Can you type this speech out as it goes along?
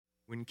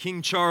When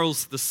King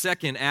Charles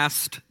II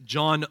asked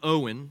John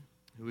Owen,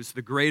 who is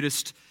the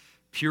greatest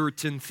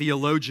Puritan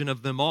theologian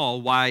of them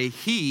all, why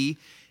he,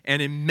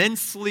 an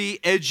immensely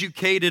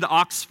educated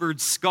Oxford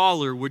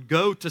scholar, would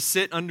go to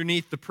sit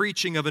underneath the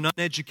preaching of an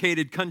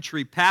uneducated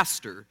country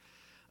pastor,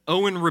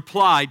 Owen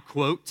replied,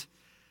 quote,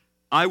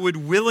 "I would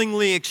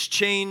willingly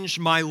exchange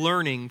my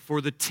learning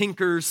for the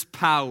tinker's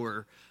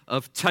power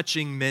of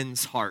touching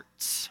men's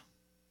hearts."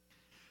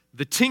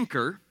 The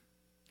tinker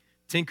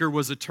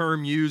was a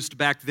term used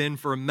back then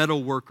for a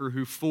metal worker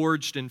who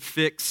forged and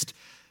fixed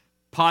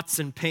pots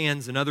and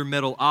pans and other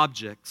metal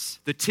objects.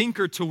 The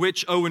tinker to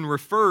which Owen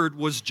referred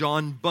was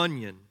John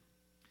Bunyan.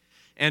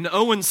 And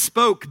Owen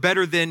spoke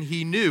better than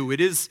he knew.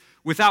 It is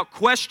without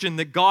question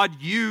that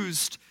God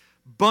used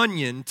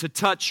Bunyan to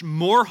touch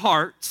more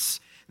hearts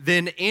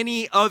than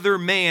any other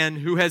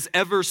man who has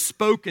ever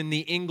spoken the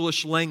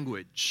English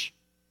language.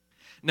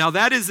 Now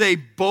that is a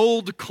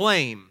bold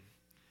claim,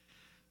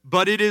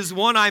 but it is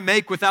one I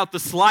make without the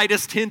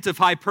slightest hint of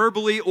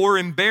hyperbole or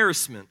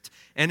embarrassment.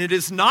 And it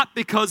is not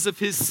because of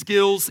his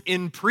skills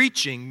in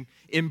preaching,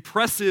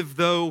 impressive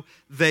though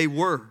they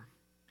were.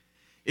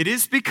 It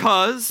is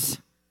because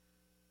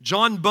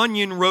John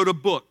Bunyan wrote a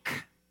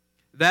book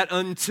that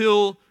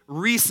until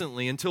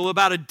recently, until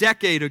about a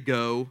decade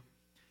ago,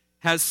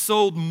 has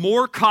sold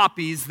more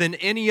copies than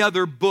any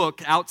other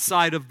book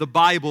outside of the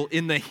Bible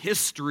in the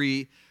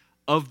history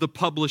of the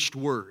published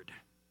word.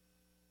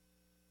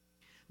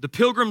 The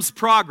Pilgrim's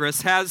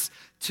Progress has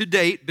to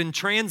date been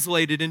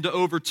translated into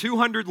over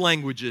 200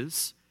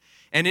 languages,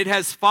 and it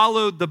has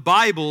followed the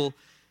Bible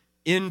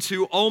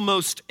into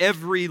almost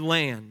every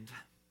land.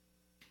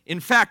 In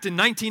fact, in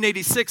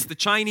 1986, the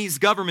Chinese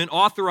government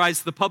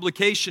authorized the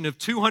publication of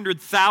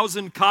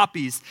 200,000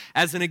 copies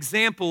as an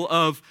example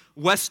of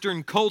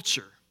Western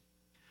culture.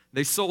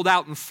 They sold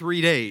out in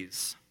 3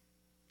 days.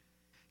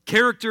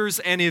 Characters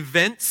and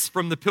events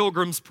from the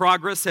Pilgrim's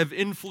Progress have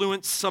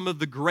influenced some of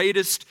the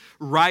greatest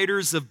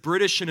writers of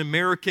British and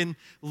American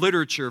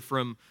literature,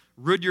 from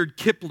Rudyard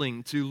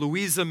Kipling to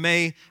Louisa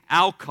May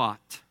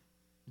Alcott.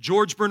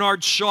 George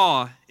Bernard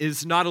Shaw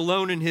is not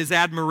alone in his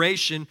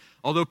admiration,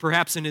 although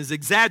perhaps in his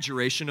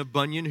exaggeration, of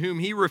Bunyan, whom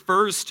he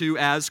refers to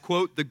as,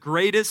 quote, "the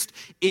greatest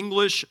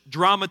English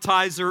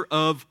dramatizer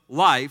of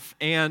life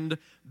and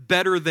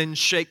better than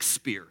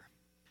Shakespeare."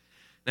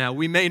 Now,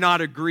 we may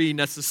not agree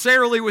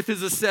necessarily with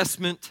his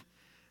assessment,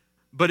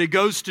 but it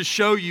goes to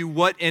show you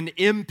what an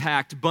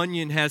impact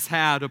Bunyan has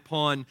had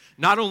upon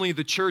not only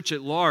the church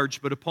at large,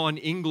 but upon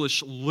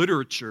English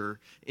literature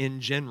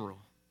in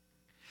general.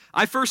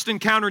 I first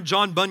encountered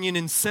John Bunyan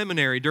in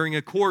seminary during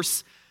a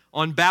course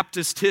on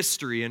Baptist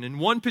history, and in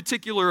one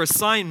particular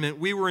assignment,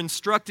 we were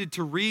instructed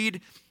to read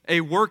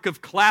a work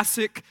of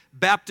classic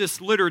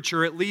Baptist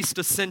literature at least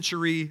a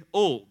century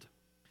old.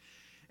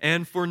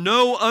 And for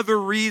no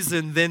other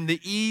reason than the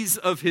ease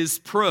of his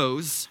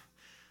prose,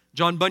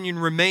 John Bunyan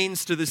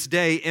remains to this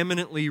day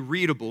eminently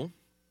readable.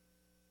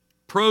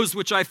 Prose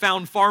which I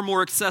found far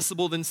more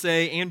accessible than,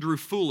 say, Andrew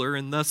Fuller,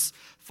 and thus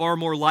far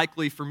more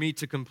likely for me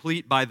to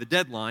complete by the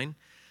deadline.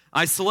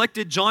 I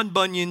selected John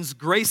Bunyan's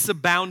Grace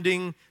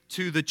Abounding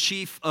to the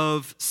Chief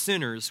of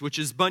Sinners, which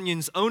is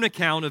Bunyan's own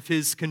account of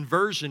his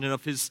conversion and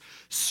of his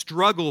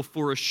struggle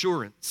for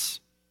assurance.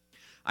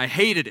 I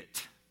hated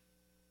it.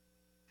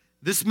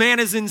 This man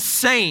is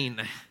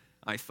insane,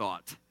 I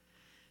thought.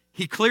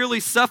 He clearly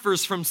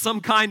suffers from some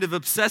kind of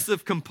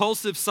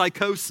obsessive-compulsive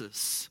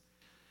psychosis.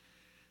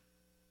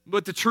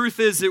 But the truth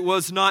is, it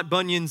was not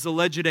Bunyan's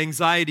alleged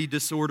anxiety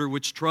disorder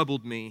which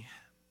troubled me.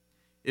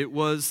 It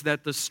was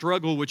that the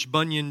struggle which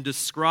Bunyan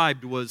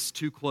described was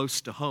too close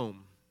to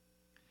home.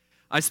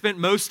 I spent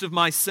most of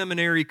my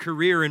seminary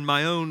career in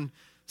my own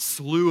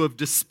slough of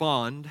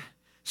despond,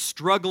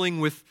 struggling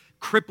with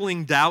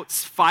crippling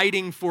doubts,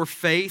 fighting for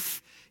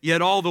faith, yet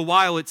all the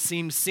while it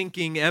seemed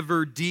sinking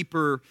ever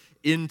deeper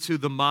into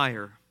the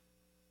mire.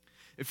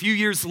 A few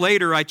years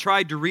later, I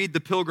tried to read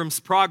The Pilgrim's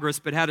Progress,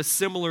 but had a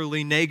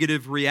similarly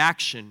negative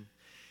reaction.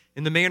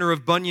 In the manner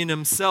of Bunyan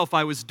himself,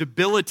 I was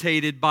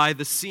debilitated by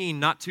the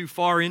scene not too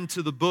far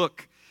into the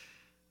book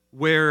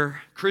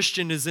where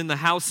Christian is in the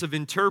house of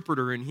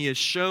interpreter, and he has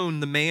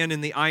shown the man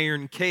in the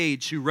iron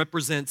cage who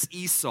represents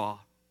Esau,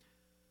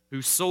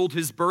 who sold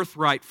his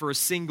birthright for a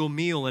single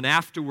meal, and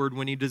afterward,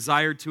 when he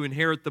desired to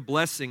inherit the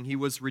blessing, he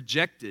was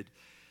rejected,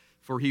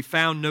 for he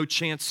found no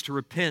chance to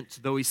repent,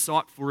 though he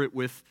sought for it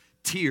with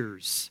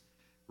tears,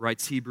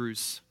 writes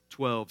Hebrews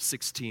 12,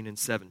 16, and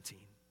 17.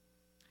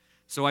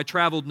 So I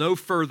traveled no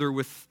further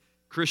with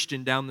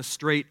Christian down the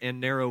straight and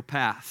narrow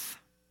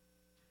path.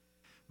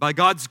 By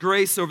God's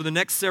grace, over the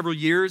next several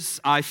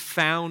years, I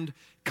found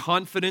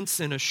confidence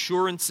and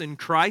assurance in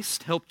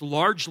Christ, helped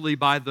largely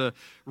by the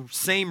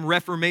same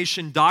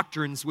Reformation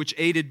doctrines which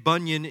aided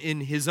Bunyan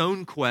in his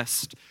own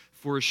quest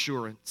for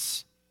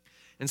assurance.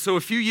 And so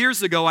a few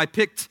years ago, I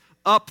picked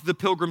up The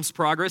Pilgrim's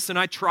Progress and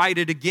I tried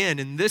it again.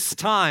 And this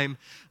time,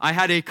 I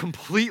had a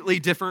completely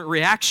different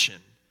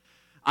reaction.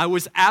 I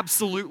was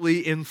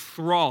absolutely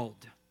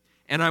enthralled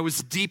and I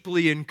was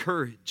deeply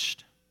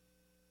encouraged.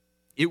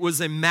 It was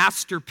a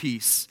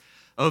masterpiece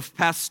of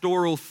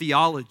pastoral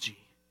theology.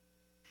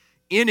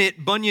 In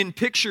it, Bunyan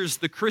pictures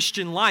the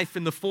Christian life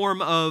in the form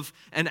of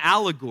an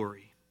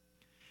allegory.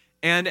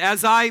 And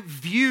as I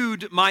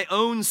viewed my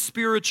own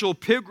spiritual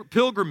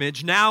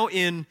pilgrimage, now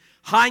in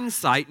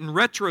hindsight, in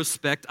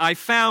retrospect, I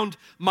found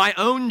my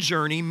own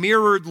journey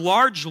mirrored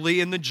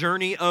largely in the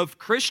journey of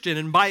Christian,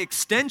 and by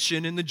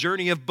extension in the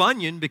journey of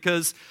Bunyan,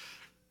 because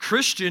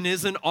Christian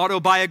is an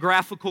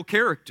autobiographical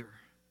character.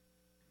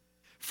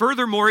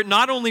 Furthermore, it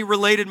not only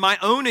related my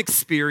own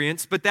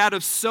experience, but that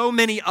of so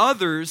many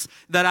others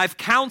that I've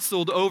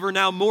counseled over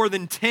now more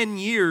than 10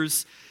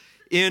 years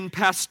in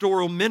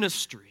pastoral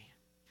ministry.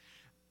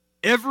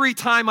 Every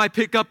time I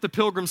pick up the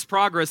Pilgrim's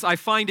Progress, I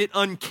find it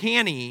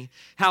uncanny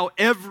how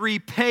every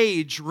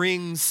page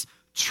rings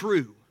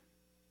true.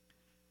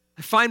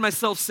 I find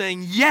myself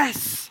saying,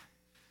 yes,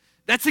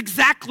 that's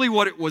exactly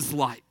what it was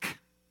like.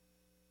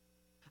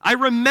 I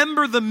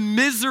remember the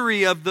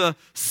misery of the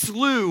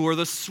slough or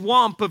the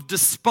swamp of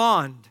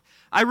despond.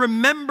 I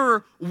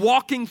remember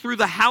walking through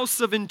the house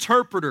of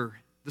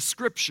interpreter, the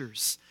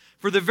scriptures,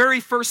 for the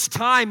very first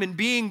time and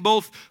being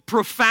both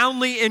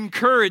profoundly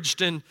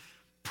encouraged and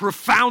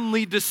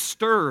profoundly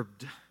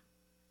disturbed.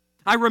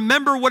 I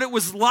remember what it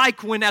was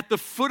like when at the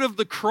foot of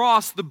the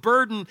cross the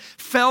burden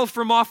fell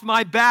from off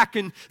my back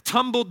and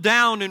tumbled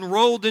down and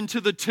rolled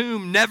into the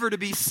tomb, never to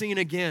be seen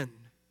again.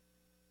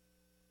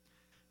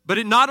 But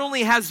it not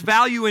only has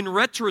value in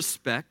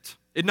retrospect,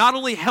 it not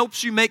only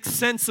helps you make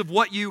sense of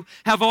what you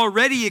have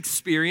already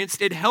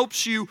experienced, it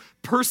helps you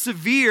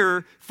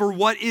persevere for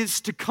what is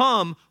to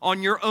come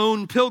on your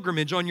own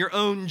pilgrimage, on your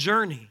own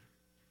journey.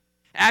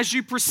 As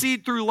you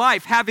proceed through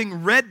life,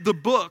 having read the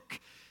book,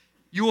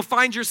 you will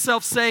find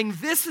yourself saying,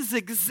 this is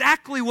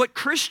exactly what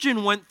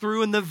Christian went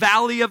through in the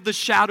valley of the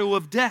shadow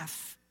of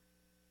death.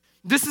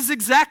 This is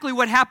exactly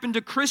what happened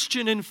to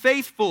Christian and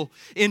Faithful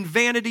in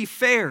Vanity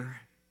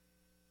Fair.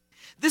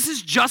 This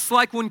is just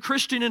like when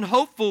Christian and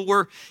Hopeful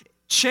were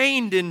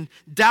chained in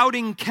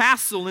Doubting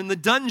Castle in the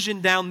dungeon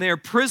down there,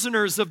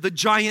 prisoners of the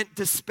giant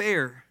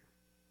despair.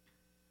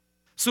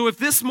 So if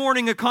this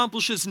morning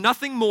accomplishes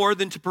nothing more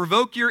than to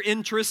provoke your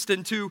interest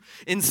and to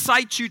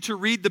incite you to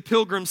read the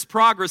Pilgrim's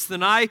Progress,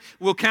 then I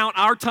will count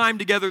our time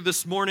together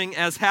this morning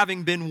as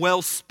having been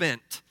well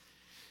spent.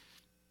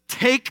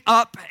 Take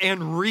up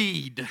and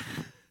read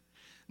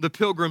the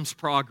Pilgrim's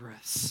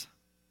Progress.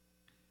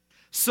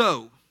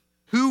 So,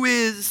 who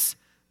is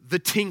the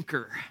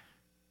tinker?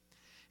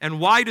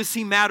 And why does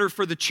he matter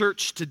for the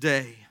church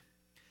today?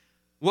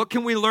 What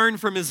can we learn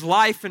from his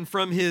life and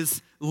from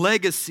his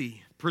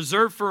legacy,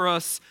 preserved for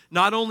us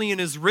not only in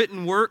his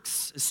written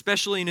works,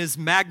 especially in his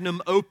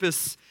magnum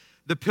opus,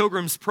 The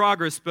Pilgrim's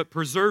Progress, but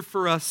preserved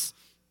for us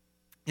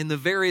in the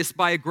various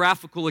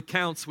biographical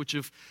accounts which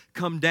have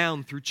come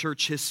down through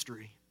church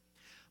history?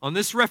 On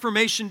this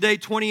Reformation Day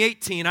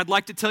 2018, I'd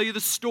like to tell you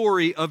the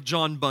story of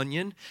John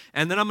Bunyan,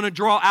 and then I'm going to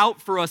draw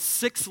out for us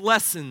 6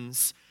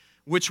 lessons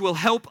which will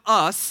help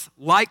us,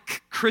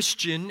 like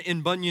Christian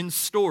in Bunyan's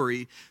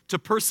story, to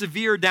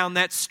persevere down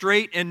that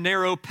straight and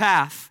narrow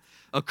path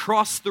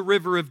across the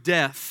river of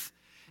death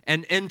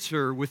and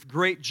enter with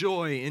great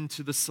joy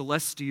into the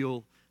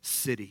celestial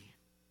city.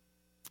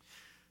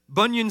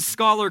 Bunyan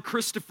scholar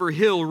Christopher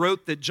Hill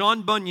wrote that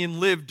John Bunyan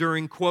lived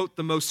during, quote,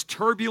 the most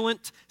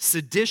turbulent,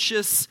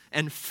 seditious,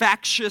 and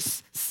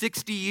factious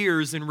 60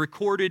 years in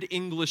recorded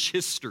English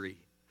history.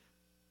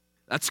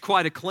 That's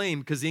quite a claim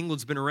because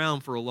England's been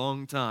around for a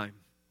long time.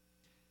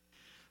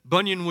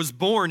 Bunyan was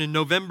born in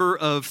November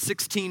of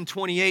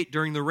 1628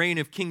 during the reign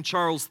of King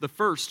Charles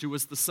I, who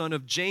was the son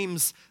of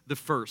James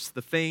I,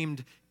 the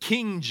famed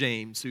King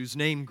James, whose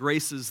name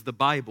graces the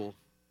Bible.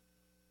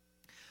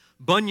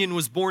 Bunyan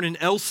was born in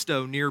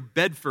Elstow near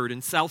Bedford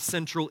in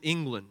south-central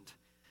England.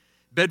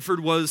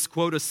 Bedford was,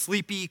 quote, a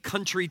sleepy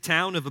country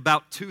town of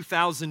about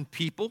 2,000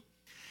 people,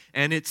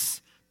 and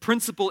its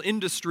principal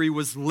industry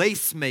was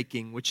lace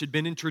making, which had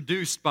been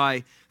introduced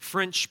by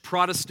French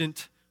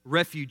Protestant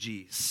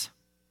refugees.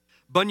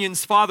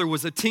 Bunyan's father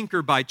was a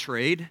tinker by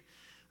trade,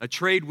 a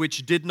trade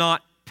which did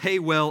not pay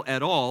well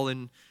at all,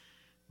 and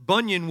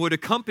Bunyan would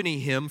accompany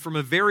him from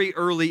a very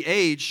early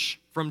age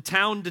from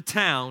town to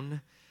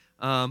town,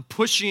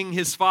 pushing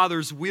his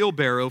father's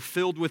wheelbarrow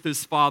filled with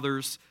his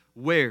father's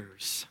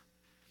wares.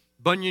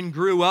 Bunyan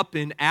grew up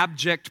in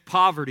abject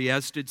poverty,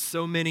 as did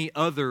so many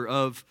other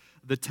of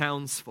the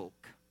townsfolk.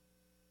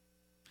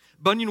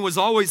 Bunyan was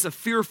always a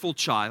fearful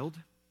child,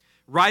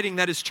 writing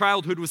that his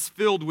childhood was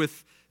filled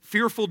with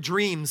fearful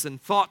dreams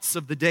and thoughts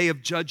of the day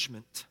of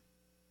judgment.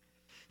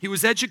 He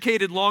was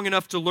educated long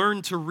enough to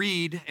learn to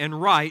read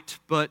and write,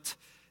 but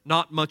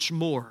not much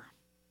more.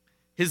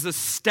 His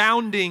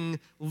astounding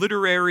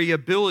literary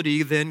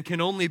ability then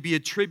can only be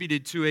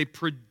attributed to a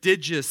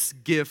prodigious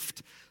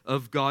gift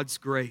of God's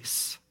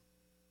grace.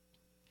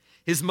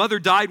 His mother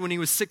died when he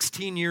was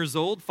 16 years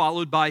old,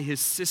 followed by his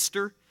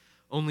sister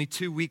only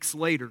 2 weeks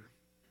later.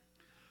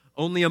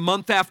 Only a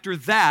month after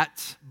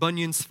that,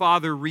 Bunyan's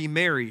father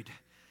remarried,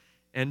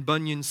 and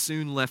Bunyan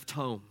soon left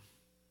home.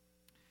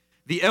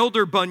 The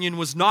elder Bunyan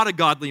was not a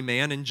godly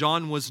man, and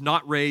John was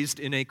not raised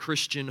in a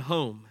Christian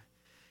home.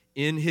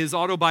 In his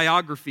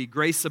autobiography,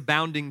 Grace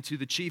Abounding to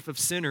the Chief of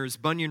Sinners,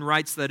 Bunyan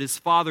writes that his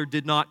father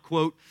did not,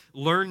 quote,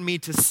 learn me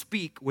to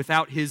speak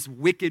without his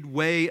wicked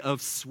way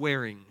of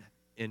swearing,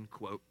 end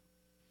quote.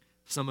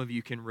 Some of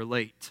you can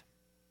relate.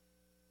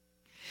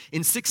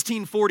 In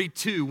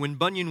 1642, when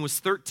Bunyan was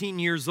 13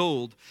 years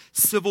old,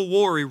 civil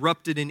war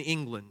erupted in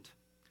England.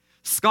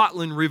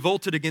 Scotland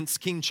revolted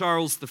against King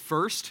Charles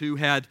I, who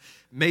had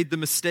made the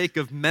mistake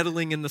of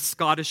meddling in the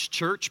Scottish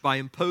church by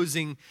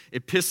imposing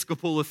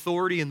episcopal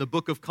authority in the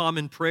Book of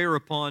Common Prayer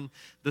upon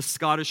the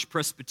Scottish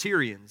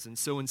Presbyterians. And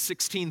so in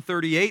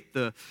 1638,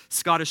 the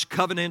Scottish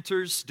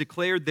Covenanters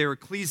declared their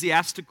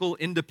ecclesiastical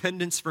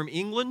independence from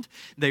England.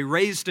 They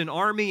raised an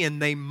army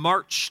and they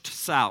marched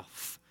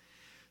south.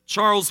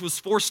 Charles was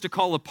forced to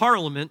call a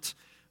parliament,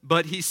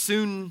 but he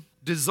soon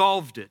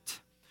dissolved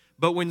it.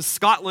 But when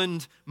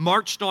Scotland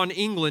marched on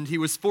England, he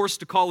was forced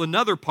to call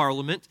another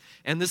parliament,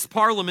 and this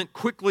parliament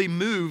quickly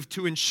moved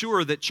to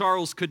ensure that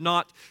Charles could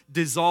not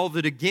dissolve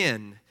it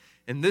again.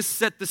 And this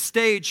set the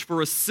stage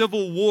for a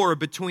civil war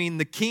between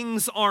the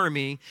king's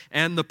army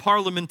and the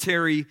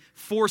parliamentary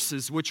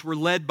forces, which were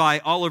led by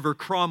Oliver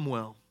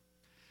Cromwell.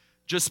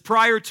 Just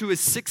prior to his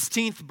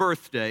 16th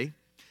birthday,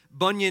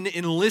 Bunyan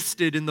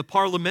enlisted in the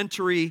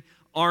parliamentary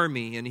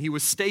army, and he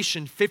was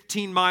stationed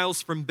 15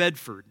 miles from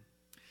Bedford.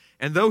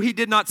 And though he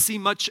did not see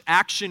much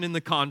action in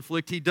the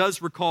conflict, he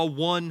does recall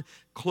one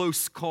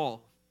close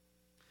call.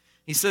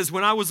 He says,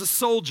 when I was a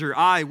soldier,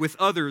 I, with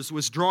others,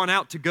 was drawn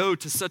out to go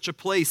to such a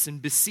place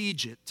and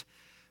besiege it.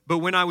 But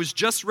when I was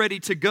just ready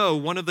to go,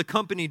 one of the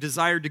company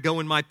desired to go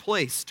in my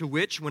place, to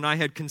which, when I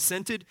had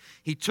consented,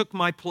 he took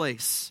my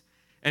place.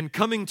 And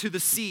coming to the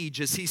siege,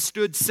 as he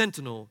stood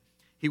sentinel,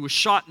 he was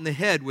shot in the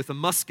head with a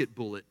musket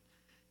bullet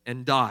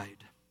and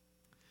died.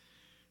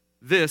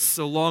 This,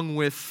 along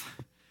with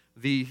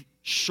the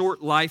short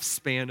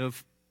lifespan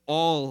of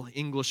all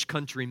English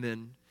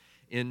countrymen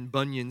in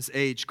Bunyan's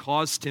age,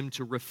 caused him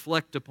to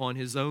reflect upon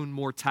his own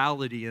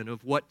mortality and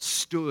of what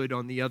stood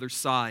on the other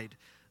side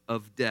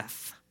of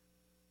death.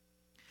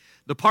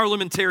 The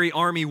parliamentary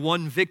army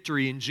won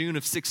victory in June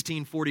of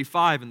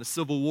 1645, and the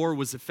Civil War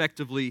was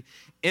effectively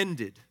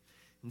ended.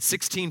 In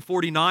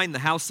 1649, the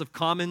House of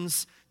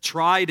Commons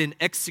tried and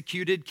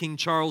executed King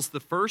Charles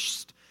I.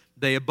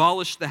 They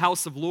abolished the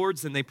House of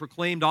Lords, and they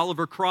proclaimed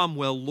Oliver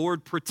Cromwell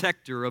Lord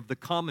Protector of the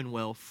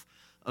Commonwealth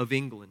of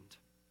England.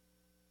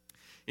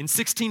 In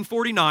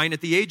 1649,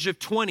 at the age of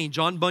 20,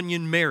 John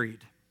Bunyan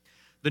married.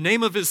 The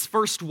name of his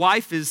first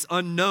wife is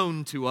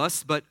unknown to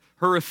us, but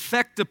her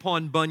effect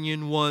upon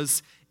Bunyan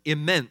was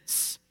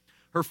immense.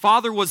 Her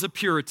father was a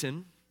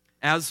Puritan,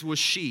 as was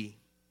she.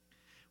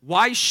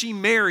 Why she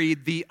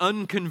married the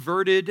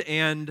unconverted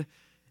and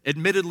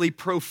admittedly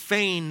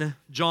profane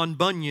John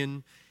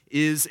Bunyan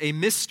is a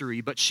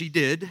mystery, but she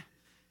did.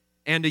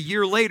 And a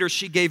year later,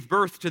 she gave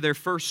birth to their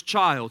first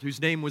child,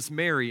 whose name was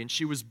Mary, and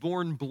she was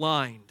born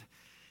blind.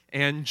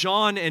 And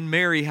John and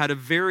Mary had a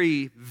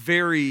very,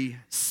 very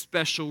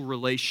special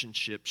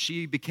relationship.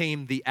 She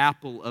became the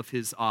apple of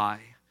his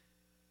eye.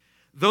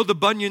 Though the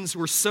Bunyans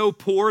were so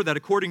poor that,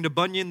 according to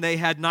Bunyan, they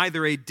had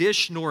neither a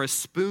dish nor a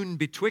spoon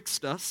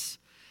betwixt us,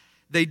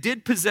 they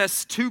did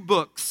possess two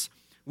books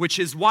which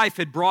his wife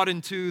had brought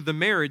into the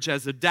marriage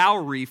as a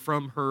dowry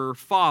from her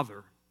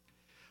father.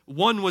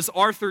 One was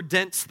Arthur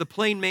Dent's The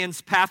Plain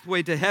Man's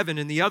Pathway to Heaven,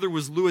 and the other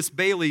was Lewis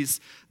Bailey's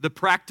The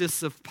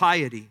Practice of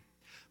Piety.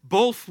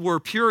 Both were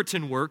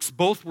Puritan works,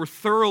 both were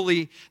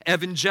thoroughly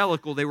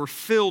evangelical, they were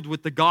filled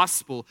with the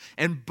gospel,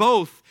 and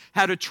both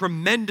had a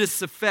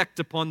tremendous effect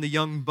upon the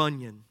young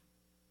Bunyan.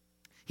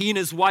 He and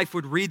his wife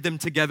would read them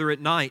together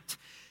at night,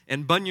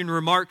 and Bunyan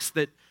remarks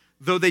that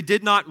though they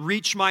did not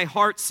reach my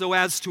heart so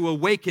as to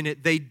awaken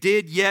it, they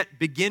did yet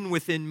begin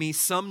within me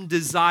some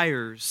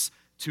desires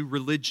to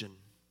religion.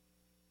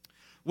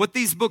 What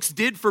these books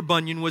did for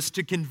Bunyan was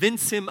to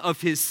convince him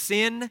of his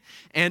sin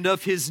and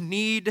of his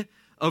need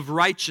of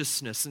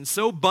righteousness. And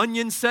so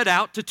Bunyan set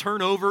out to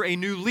turn over a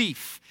new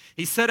leaf.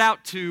 He set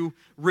out to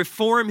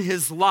reform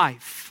his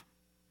life.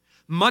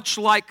 Much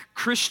like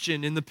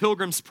Christian in the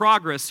Pilgrim's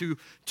Progress, who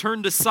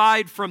turned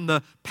aside from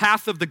the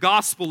path of the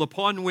gospel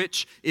upon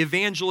which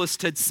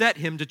evangelist had set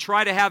him to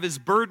try to have his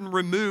burden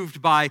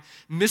removed by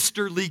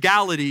Mr.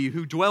 Legality,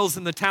 who dwells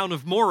in the town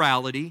of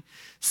morality,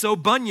 so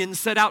Bunyan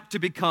set out to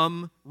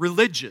become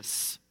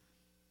religious.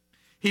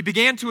 He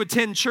began to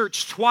attend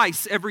church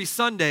twice every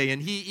Sunday,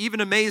 and he even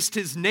amazed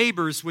his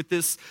neighbors with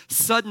this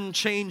sudden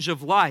change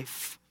of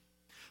life.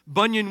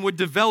 Bunyan would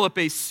develop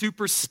a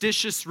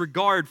superstitious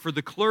regard for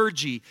the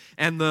clergy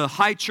and the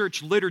high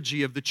church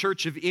liturgy of the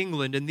Church of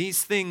England, and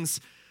these things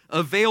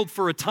availed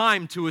for a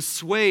time to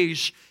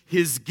assuage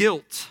his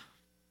guilt,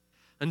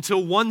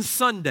 until one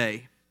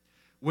Sunday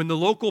when the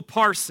local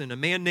parson, a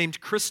man named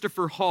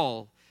Christopher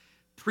Hall,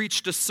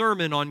 preached a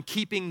sermon on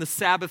keeping the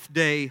Sabbath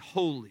day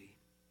holy.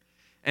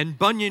 And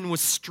Bunyan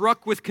was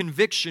struck with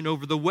conviction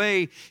over the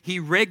way he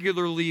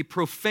regularly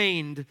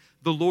profaned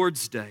the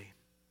Lord's Day,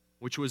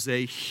 which was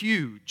a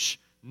huge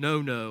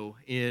no-no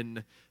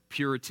in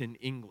Puritan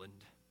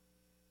England.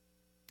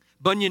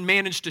 Bunyan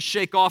managed to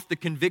shake off the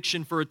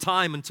conviction for a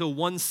time until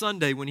one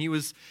Sunday when he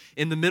was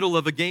in the middle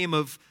of a game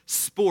of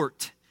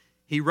sport.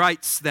 He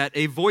writes that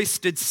a voice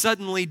did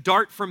suddenly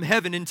dart from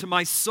heaven into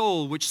my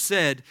soul, which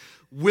said,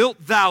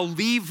 "Wilt thou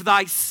leave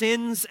thy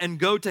sins and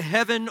go to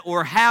heaven,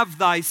 or have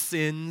thy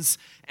sins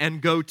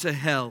and go to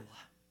hell?"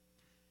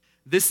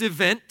 This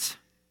event,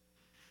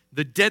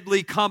 the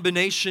deadly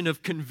combination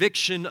of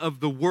conviction of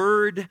the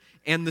Word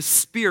and the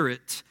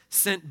Spirit,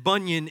 sent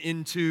Bunyan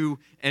into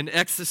an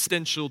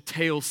existential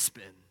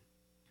tailspin.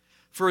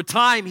 For a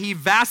time, he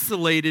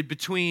vacillated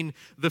between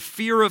the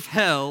fear of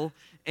hell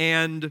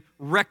and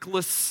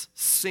reckless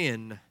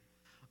sin,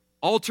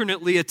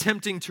 alternately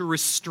attempting to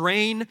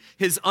restrain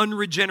his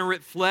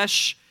unregenerate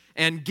flesh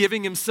and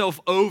giving himself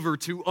over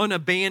to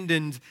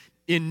unabandoned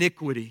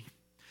iniquity.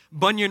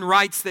 Bunyan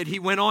writes that he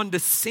went on to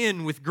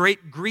sin with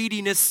great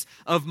greediness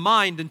of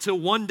mind until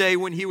one day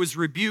when he was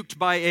rebuked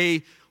by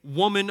a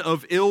woman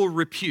of ill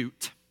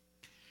repute.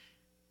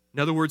 In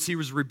other words, he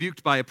was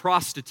rebuked by a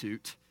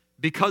prostitute.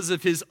 Because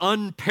of his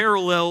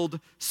unparalleled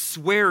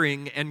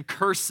swearing and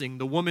cursing,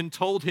 the woman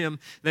told him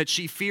that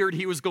she feared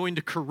he was going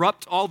to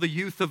corrupt all the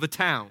youth of a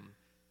town.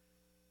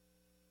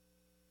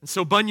 And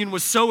so Bunyan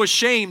was so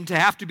ashamed to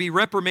have to be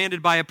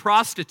reprimanded by a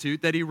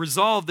prostitute that he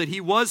resolved that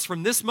he was,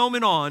 from this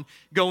moment on,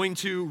 going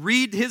to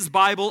read his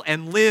Bible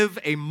and live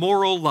a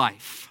moral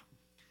life.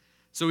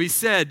 So he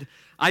said,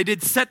 "I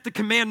did set the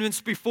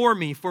commandments before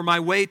me for my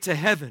way to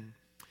heaven.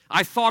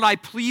 I thought I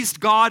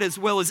pleased God as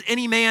well as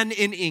any man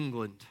in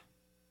England."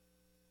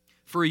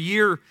 For a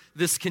year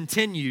this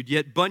continued,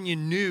 yet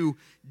Bunyan knew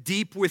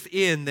deep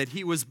within that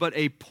he was but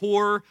a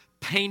poor,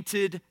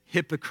 painted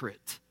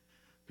hypocrite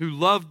who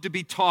loved to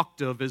be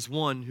talked of as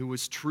one who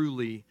was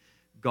truly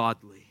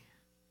godly.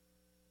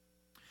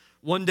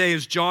 One day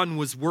as John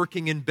was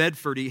working in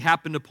Bedford, he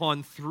happened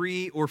upon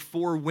 3 or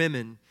 4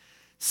 women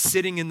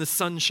sitting in the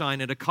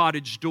sunshine at a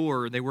cottage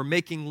door. They were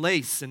making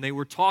lace and they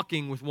were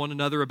talking with one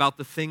another about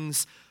the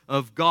things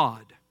of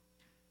God.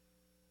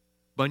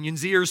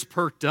 Bunyan's ears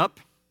perked up.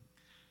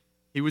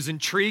 He was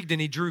intrigued and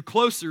he drew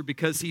closer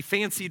because he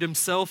fancied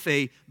himself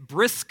a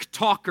brisk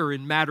talker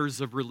in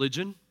matters of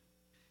religion.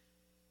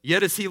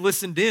 Yet as he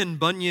listened in,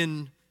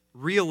 Bunyan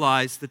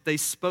realized that they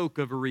spoke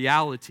of a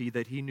reality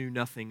that he knew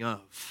nothing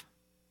of.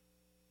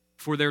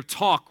 For their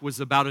talk was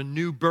about a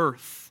new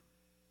birth,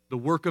 the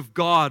work of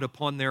God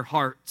upon their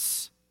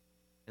hearts.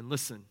 And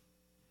listen,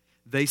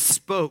 they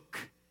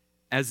spoke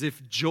as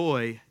if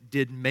joy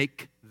did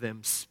make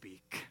them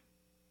speak.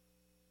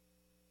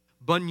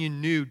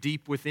 Bunyan knew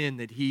deep within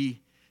that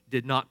he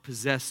did not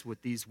possess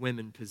what these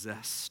women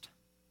possessed.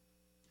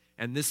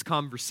 And this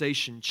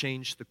conversation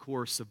changed the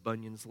course of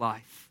Bunyan's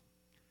life.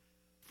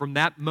 From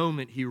that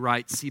moment, he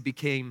writes,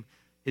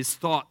 his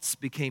thoughts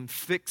became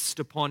fixed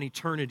upon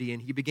eternity,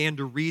 and he began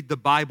to read the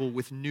Bible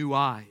with new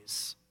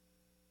eyes.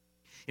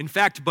 In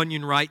fact,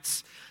 Bunyan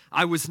writes,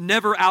 "I was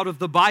never out of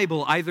the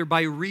Bible either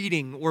by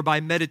reading or by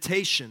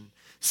meditation,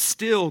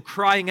 still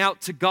crying out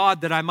to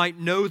God that I might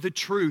know the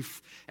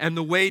truth and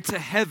the way to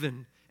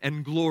heaven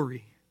and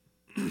glory."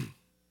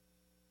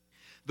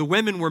 The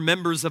women were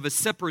members of a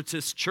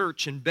separatist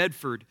church in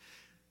Bedford,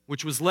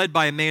 which was led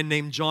by a man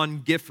named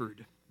John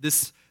Gifford.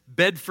 This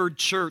Bedford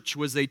church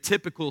was a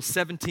typical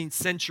 17th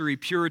century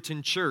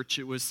Puritan church.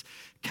 It was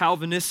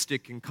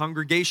Calvinistic and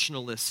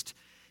Congregationalist.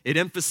 It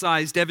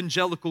emphasized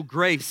evangelical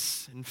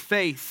grace and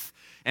faith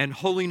and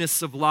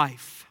holiness of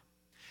life.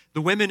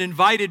 The women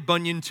invited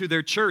Bunyan to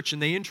their church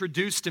and they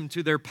introduced him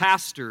to their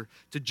pastor,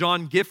 to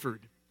John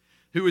Gifford,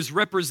 who is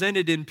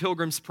represented in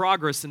Pilgrim's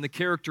Progress in the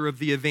character of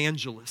the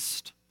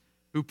evangelist,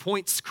 who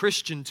points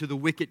Christian to the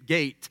wicket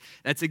gate.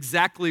 That's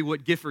exactly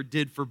what Gifford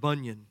did for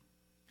Bunyan.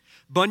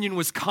 Bunyan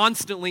was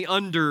constantly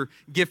under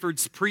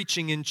Gifford's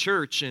preaching in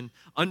church and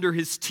under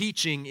his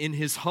teaching in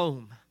his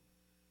home.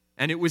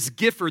 And it was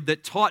Gifford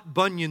that taught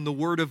Bunyan the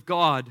Word of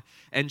God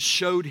and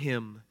showed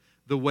him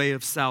the way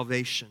of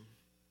salvation.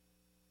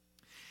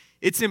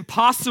 It's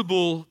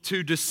impossible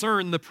to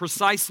discern the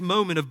precise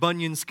moment of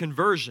Bunyan's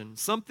conversion.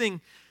 Something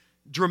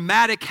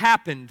dramatic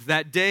happened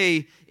that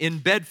day in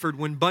Bedford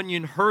when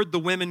Bunyan heard the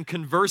women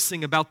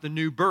conversing about the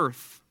new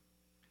birth.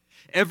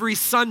 Every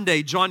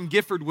Sunday, John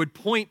Gifford would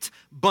point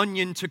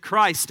Bunyan to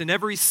Christ, and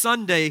every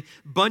Sunday,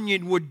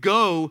 Bunyan would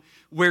go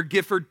where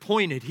Gifford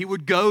pointed. He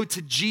would go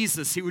to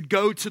Jesus. He would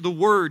go to the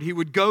Word. He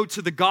would go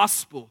to the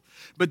gospel.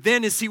 But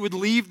then as he would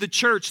leave the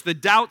church, the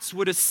doubts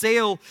would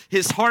assail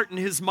his heart and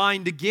his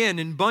mind again,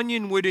 and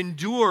Bunyan would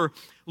endure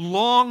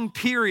long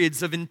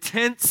periods of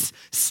intense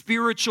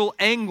spiritual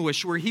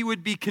anguish where he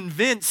would be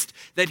convinced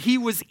that he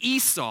was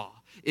Esau.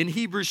 In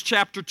Hebrews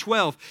chapter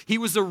 12, he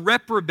was a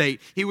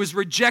reprobate. He was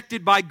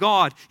rejected by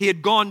God. He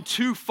had gone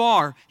too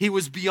far. He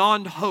was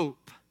beyond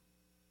hope.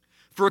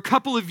 For a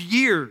couple of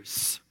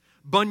years,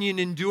 Bunyan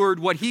endured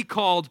what he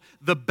called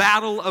the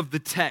battle of the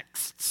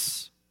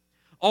texts,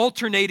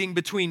 alternating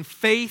between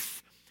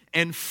faith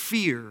and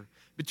fear,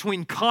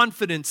 between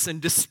confidence and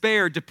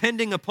despair,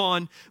 depending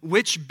upon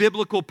which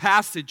biblical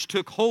passage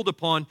took hold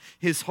upon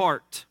his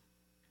heart.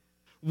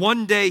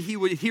 One day he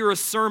would hear a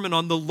sermon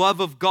on the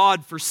love of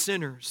God for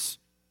sinners.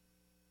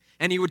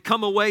 And he would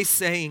come away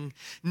saying,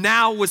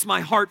 "Now was my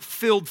heart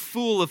filled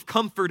full of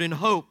comfort and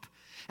hope.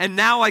 And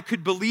now I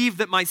could believe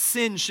that my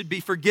sins should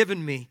be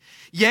forgiven me.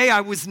 Yea, I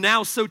was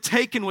now so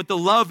taken with the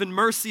love and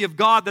mercy of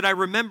God that I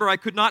remember I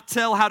could not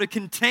tell how to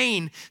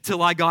contain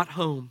till I got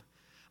home.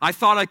 I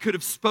thought I could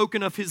have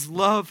spoken of his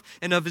love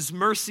and of his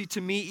mercy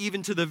to me,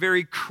 even to the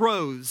very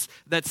crows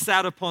that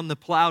sat upon the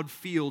plowed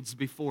fields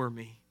before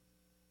me."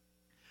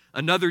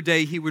 Another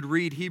day he would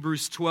read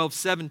Hebrews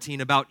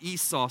 12:17 about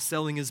Esau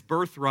selling his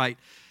birthright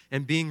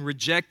and being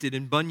rejected,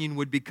 and Bunyan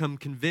would become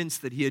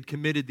convinced that he had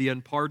committed the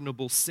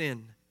unpardonable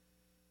sin.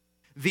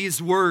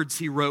 "These words,"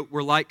 he wrote,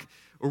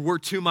 were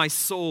to my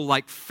soul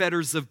like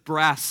fetters of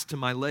brass to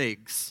my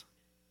legs."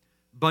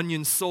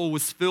 Bunyan's soul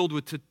was filled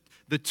with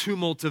the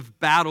tumult of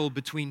battle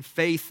between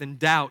faith and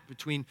doubt,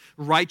 between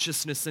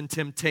righteousness and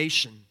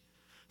temptation,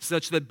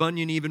 such that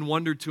Bunyan even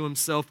wondered to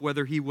himself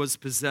whether he was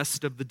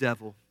possessed of the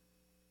devil.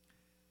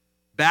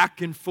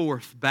 Back and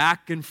forth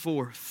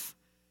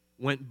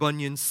went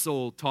Bunyan's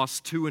soul,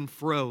 tossed to and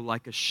fro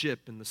like a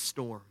ship in the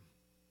storm.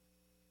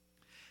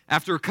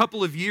 After a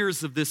couple of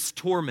years of this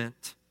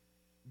torment,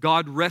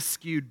 God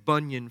rescued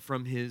Bunyan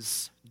from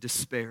his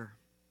despair.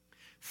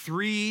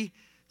 3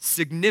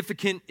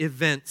 significant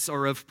events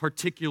are of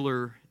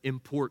particular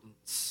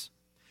importance.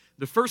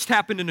 The first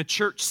happened in a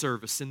church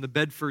service in the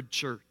Bedford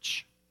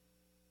church.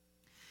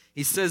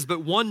 He says,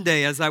 "But one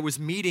day as I was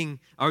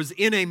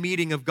in a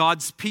meeting of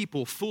God's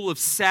people, full of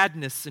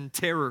sadness and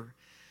terror,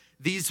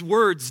 these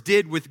words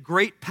did with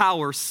great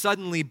power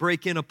suddenly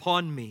break in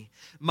upon me.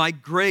 My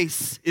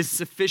grace is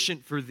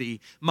sufficient for thee.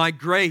 My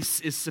grace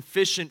is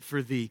sufficient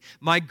for thee.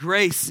 My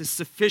grace is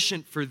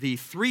sufficient for thee."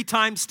 3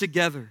 times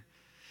together.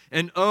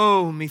 "And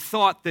oh,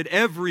 methought that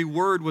every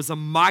word was a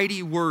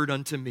mighty word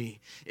unto me.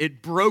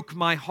 It broke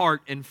my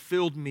heart and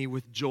filled me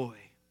with joy."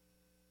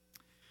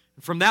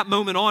 From that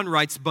moment on,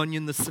 writes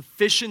Bunyan, the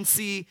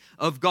sufficiency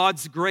of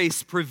God's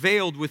grace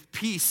prevailed with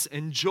peace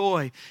and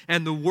joy,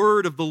 and the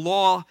word of the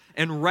law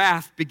and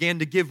wrath began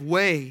to give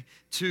way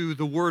to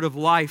the word of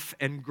life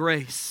and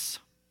grace.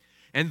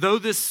 And though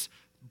this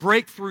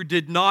breakthrough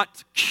did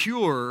not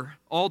cure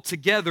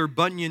altogether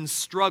Bunyan's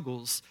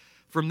struggles,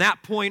 from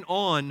that point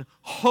on,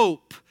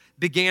 hope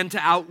began to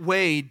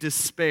outweigh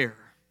despair.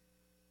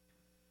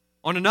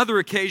 On another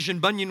occasion,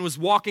 Bunyan was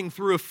walking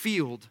through a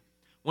field,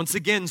 once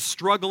again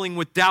struggling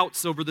with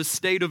doubts over the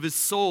state of his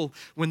soul,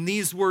 when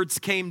these words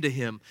came to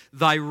him,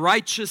 "Thy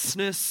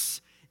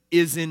righteousness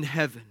is in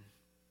heaven."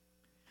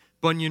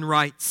 Bunyan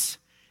writes,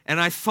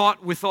 "And I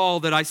thought withal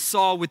that I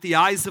saw with the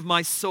eyes of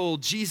my soul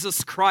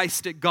Jesus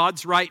Christ at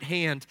God's right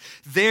hand.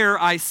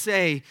 There, I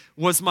say,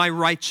 was my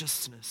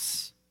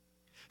righteousness.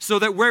 So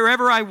that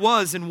wherever I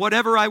was and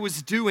whatever I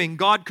was doing,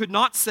 God could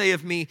not say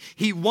of me,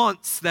 He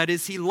wants, that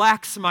is, He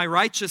lacks my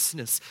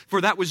righteousness, for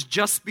that was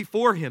just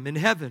before Him in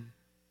heaven.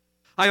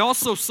 I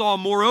also saw,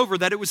 moreover,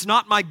 that it was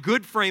not my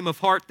good frame of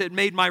heart that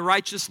made my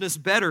righteousness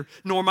better,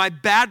 nor my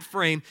bad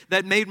frame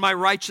that made my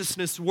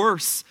righteousness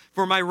worse.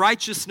 For my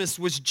righteousness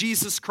was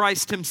Jesus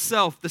Christ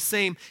Himself, the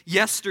same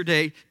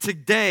yesterday,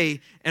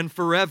 today, and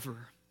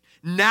forever.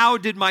 Now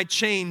did my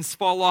chains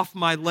fall off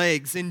my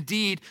legs.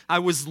 Indeed, I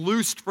was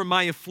loosed from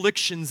my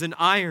afflictions and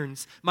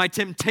irons. My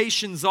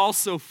temptations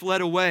also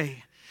fled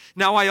away.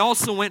 Now I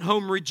also went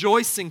home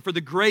rejoicing for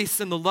the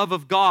grace and the love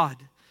of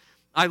God.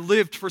 I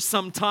lived for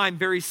some time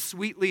very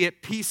sweetly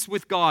at peace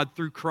with God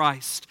through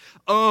Christ.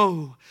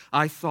 Oh,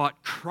 I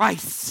thought,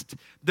 Christ.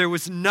 There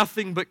was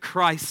nothing but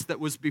Christ that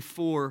was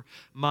before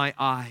my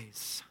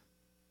eyes."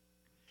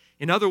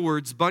 In other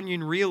words,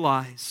 Bunyan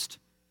realized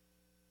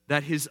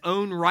that his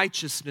own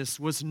righteousness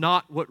was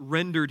not what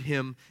rendered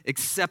him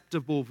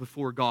acceptable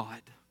before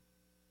God,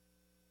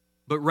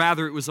 but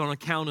rather it was on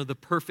account of the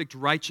perfect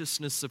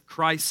righteousness of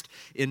Christ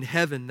in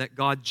heaven that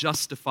God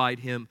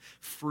justified him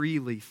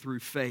freely through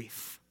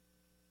faith.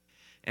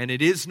 And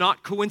it is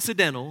not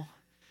coincidental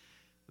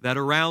that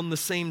around the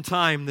same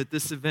time that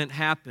this event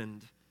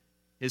happened,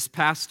 his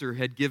pastor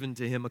had given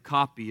to him a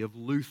copy of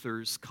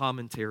Luther's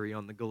commentary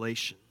on the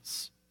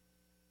Galatians.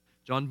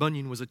 John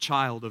Bunyan was a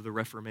child of the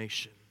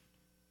Reformation.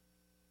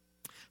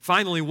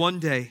 Finally,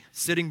 one day,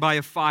 sitting by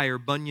a fire,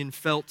 Bunyan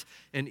felt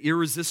an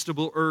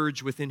irresistible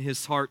urge within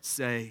his heart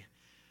say,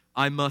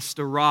 "I must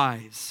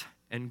arise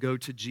and go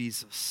to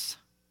Jesus."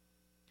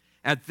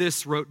 At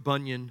this, wrote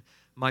Bunyan,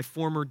 "my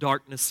former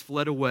darkness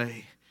fled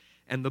away,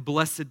 and the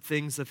blessed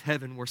things of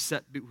heaven were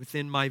set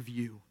within my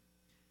view."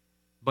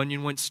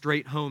 Bunyan went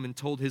straight home and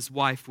told his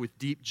wife with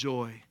deep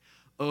joy,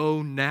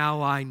 "Oh,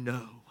 now I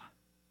know,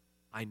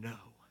 I know."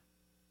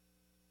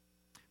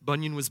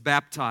 Bunyan was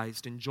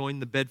baptized and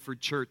joined the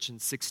Bedford Church in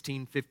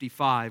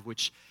 1655,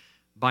 which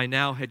by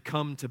now had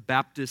come to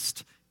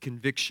Baptist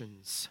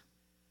convictions.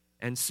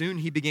 And soon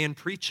he began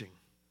preaching.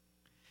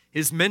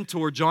 His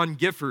mentor, John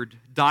Gifford,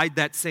 died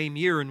that same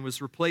year and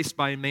was replaced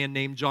by a man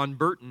named John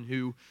Burton,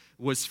 who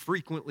was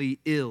frequently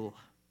ill.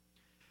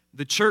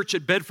 The church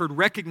at Bedford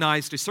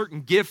recognized a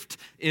certain gift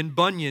in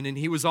Bunyan, and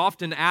he was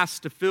often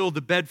asked to fill the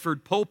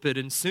Bedford pulpit,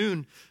 and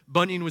soon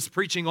Bunyan was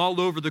preaching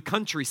all over the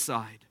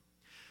countryside.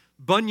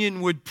 Bunyan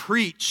would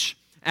preach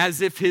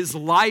as if his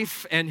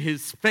life and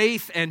his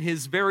faith and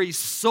his very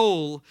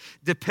soul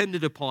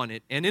depended upon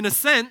it. And in a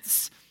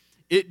sense,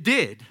 it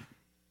did.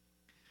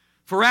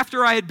 For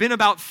after I had been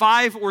about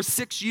 5 or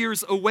 6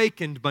 years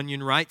awakened,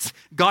 Bunyan writes,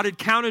 God had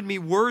counted me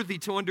worthy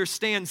to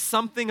understand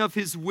something of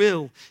his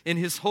will in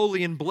his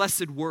holy and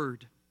blessed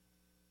word.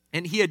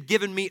 And he had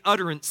given me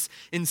utterance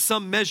in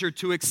some measure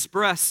to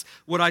express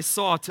what I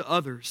saw to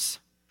others.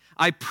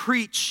 I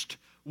preached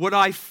what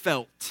I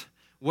felt,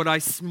 what I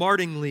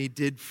smartingly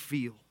did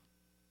feel.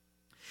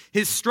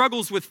 His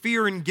struggles with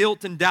fear and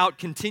guilt and doubt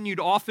continued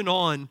off and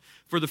on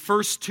for the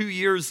first 2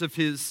 years of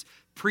his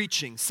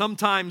preaching,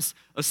 sometimes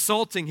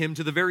assaulting him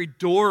to the very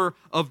door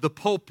of the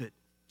pulpit.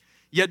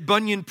 Yet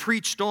Bunyan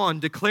preached on,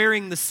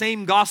 declaring the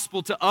same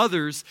gospel to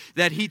others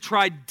that he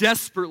tried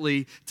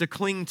desperately to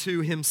cling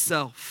to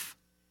himself.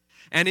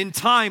 And in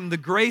time, the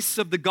grace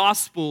of the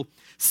gospel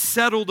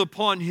settled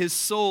upon his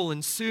soul,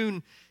 and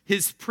soon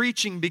his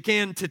preaching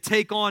began to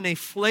take on a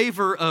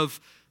flavor of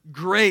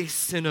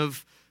grace and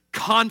of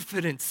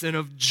confidence and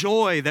of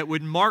joy that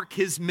would mark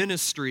his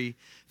ministry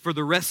for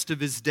the rest of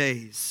his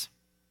days.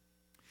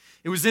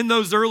 It was in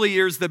those early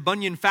years that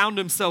Bunyan found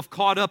himself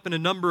caught up in a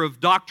number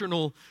of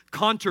doctrinal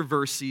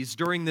controversies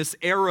during this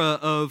era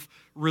of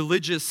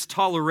religious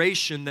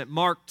toleration that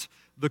marked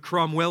the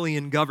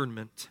Cromwellian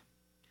government.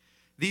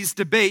 These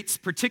debates,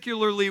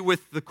 particularly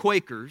with the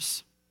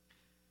Quakers,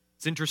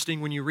 it's interesting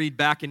when you read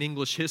back in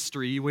English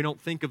history, we don't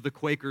think of the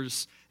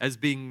Quakers as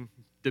being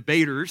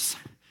debaters,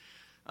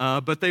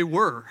 but they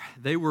were.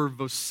 They were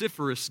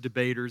vociferous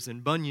debaters,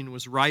 and Bunyan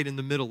was right in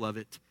the middle of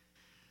it.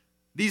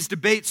 These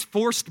debates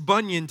forced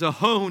Bunyan to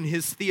hone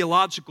his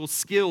theological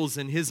skills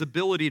and his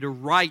ability to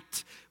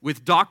write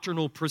with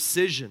doctrinal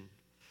precision.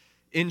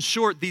 In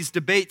short, these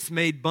debates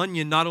made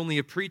Bunyan not only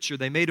a preacher,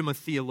 they made him a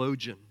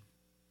theologian.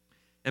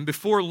 And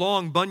before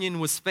long, Bunyan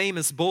was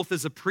famous both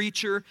as a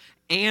preacher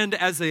and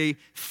as a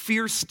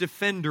fierce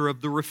defender of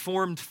the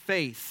Reformed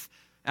faith,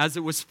 as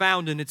it was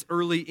found in its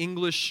early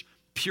English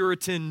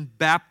Puritan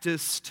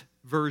Baptist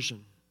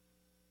version.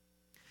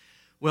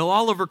 Well,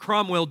 Oliver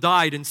Cromwell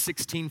died in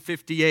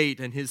 1658,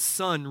 and his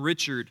son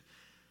Richard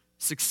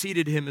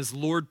succeeded him as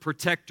Lord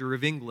Protector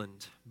of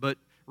England. But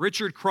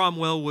Richard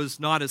Cromwell was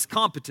not as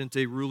competent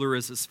a ruler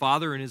as his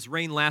father, and his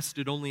reign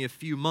lasted only a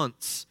few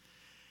months.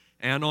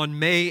 And on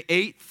May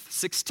 8th,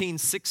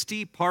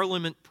 1660,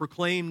 Parliament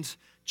proclaimed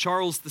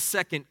Charles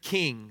II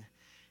king,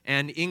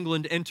 and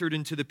England entered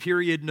into the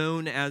period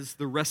known as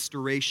the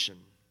Restoration.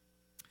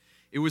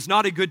 It was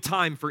not a good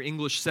time for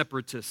English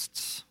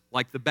separatists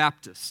like the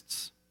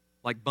Baptists,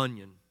 like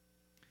Bunyan.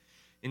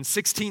 In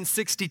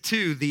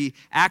 1662, the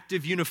Act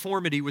of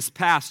Uniformity was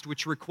passed,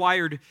 which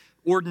required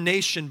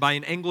ordination by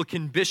an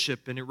Anglican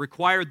bishop, and it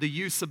required the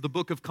use of the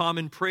Book of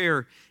Common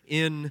Prayer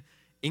in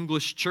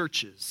English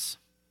churches.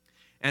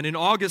 And in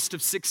August of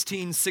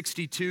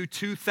 1662,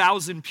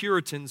 2,000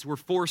 Puritans were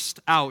forced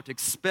out,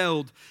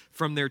 expelled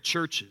from their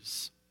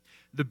churches.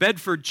 The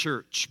Bedford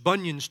Church,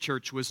 Bunyan's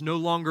church, was no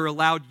longer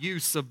allowed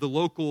use of the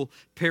local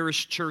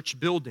parish church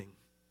building.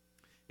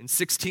 In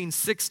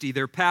 1660,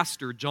 their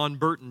pastor, John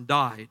Burton,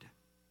 died.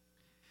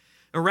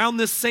 Around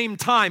this same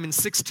time, in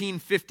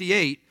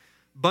 1658,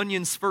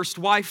 Bunyan's first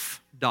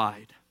wife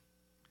died.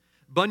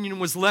 Bunyan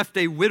was left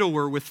a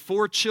widower with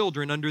 4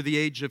 children under the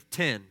age of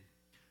 10,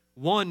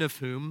 one of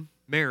whom,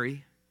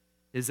 Mary,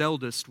 his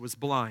eldest, was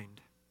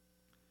blind.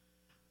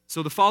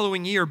 So the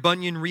following year,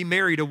 Bunyan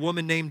remarried a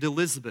woman named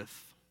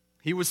Elizabeth.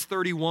 He was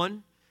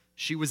 31,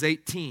 she was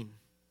 18.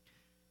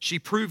 She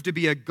proved to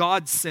be a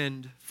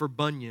godsend for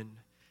Bunyan,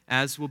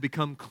 as will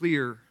become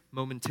clear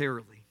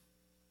momentarily.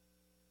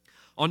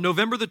 On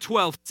November the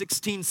 12th,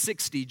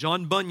 1660,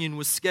 John Bunyan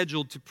was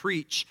scheduled to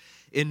preach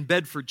in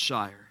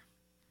Bedfordshire.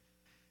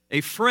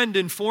 A friend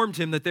informed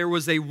him that there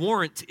was a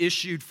warrant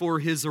issued for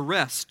his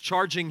arrest,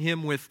 charging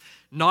him with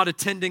not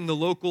attending the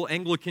local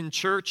Anglican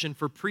church and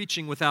for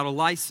preaching without a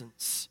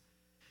license.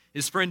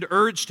 His friend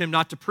urged him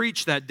not to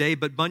preach that day,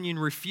 but Bunyan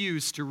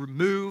refused to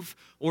remove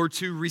or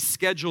to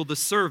reschedule the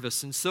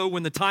service. And so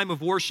when the time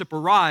of worship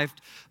arrived,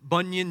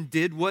 Bunyan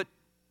did what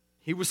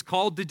he was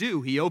called to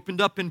do. He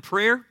opened up in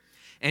prayer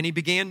and he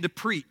began to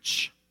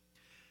preach.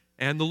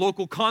 And the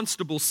local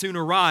constable soon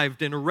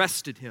arrived and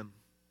arrested him.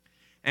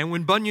 And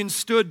when Bunyan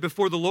stood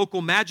before the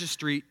local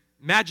magistrate,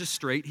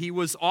 he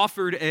was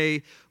offered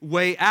a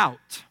way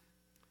out.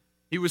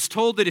 He was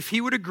told that if he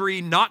would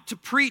agree not to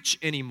preach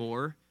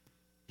anymore,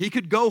 he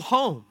could go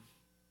home.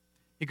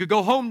 He could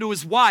go home to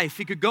his wife.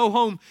 He could go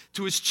home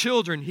to his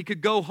children. He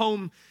could go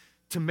home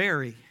to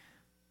Mary.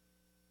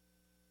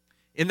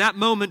 In that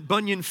moment,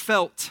 Bunyan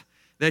felt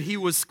that he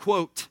was,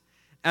 quote,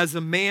 as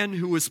a man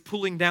who was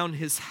pulling down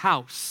his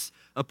house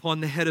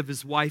upon the head of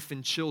his wife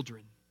and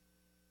children.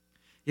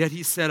 Yet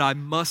he said, I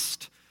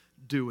must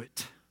do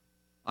it.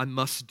 I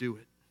must do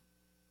it.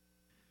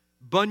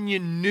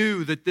 Bunyan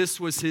knew that this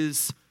was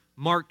his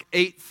Mark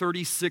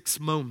 8:36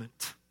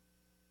 moment.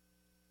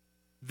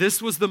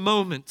 This was the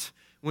moment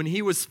when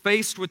he was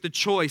faced with the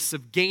choice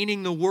of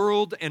gaining the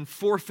world and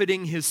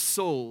forfeiting his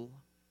soul,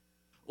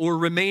 or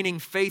remaining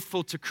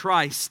faithful to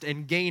Christ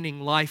and gaining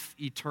life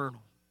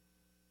eternal.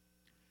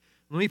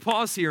 Let me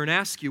pause here and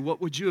ask you, what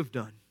would you have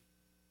done?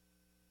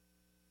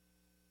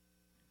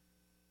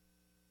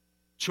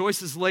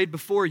 Choices laid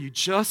before you.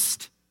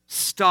 Just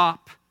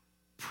stop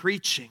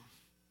preaching.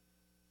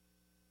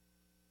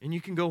 And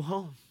you can go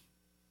home.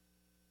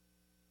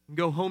 You can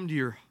go home to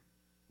your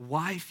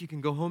wife. You can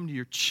go home to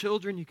your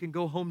children. You can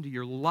go home to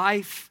your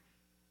life.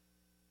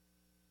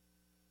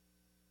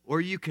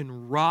 Or you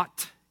can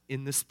rot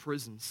in this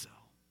prison cell.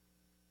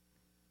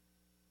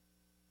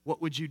 What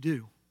would you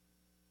do?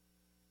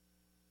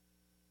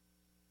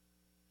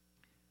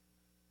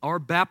 Our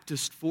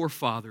Baptist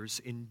forefathers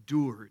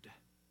endured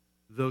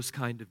those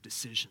kind of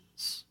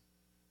decisions.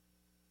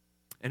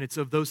 And it's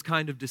of those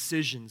kind of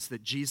decisions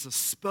that Jesus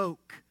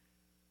spoke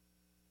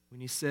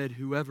when he said,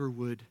 whoever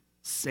would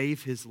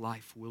save his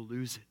life will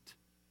lose it.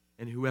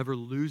 And whoever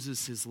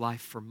loses his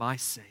life for my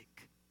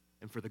sake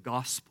and for the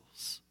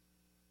gospel's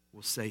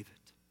will save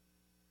it.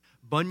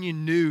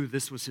 Bunyan knew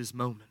this was his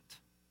moment,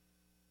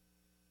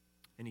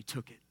 and he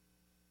took it.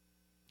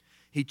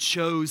 He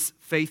chose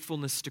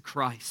faithfulness to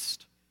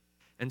Christ,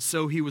 and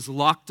so he was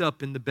locked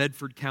up in the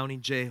Bedford County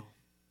Jail.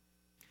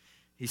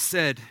 He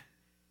said,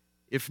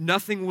 if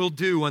nothing will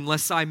do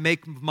unless I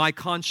make my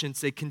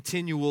conscience a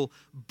continual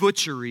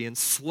butchery and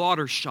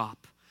slaughter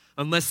shop,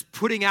 unless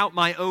putting out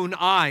my own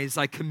eyes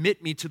I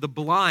commit me to the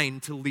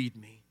blind to lead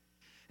me,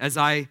 as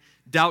I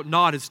doubt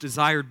not is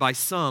desired by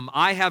some,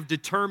 I have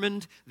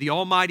determined, the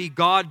Almighty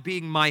God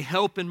being my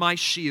help and my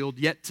shield,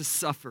 yet to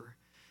suffer,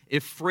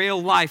 if frail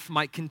life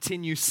might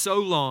continue so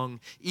long,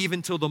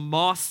 even till the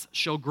moss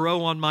shall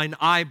grow on mine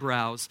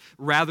eyebrows,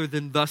 rather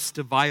than thus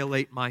to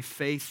violate my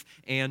faith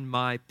and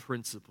my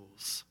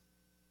principles.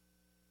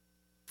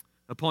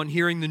 Upon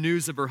hearing the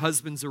news of her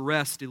husband's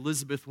arrest,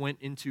 Elizabeth went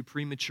into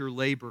premature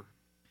labor,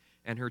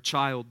 and her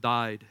child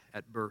died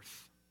at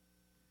birth.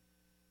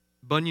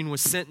 Bunyan was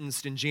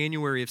sentenced in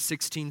January of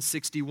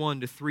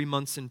 1661 to 3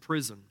 months in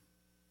prison,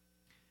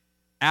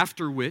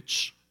 after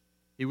which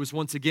he was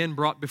once again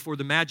brought before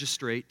the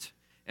magistrate,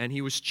 and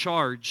he was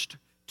charged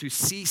to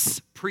cease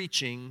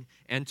preaching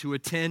and to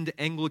attend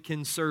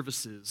Anglican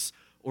services,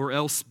 or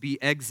else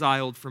be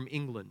exiled from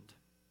England.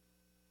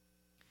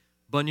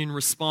 Bunyan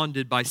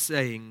responded by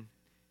saying,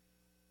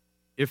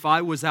 if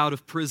I was out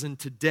of prison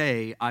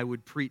today, I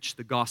would preach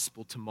the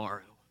gospel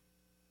tomorrow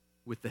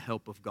with the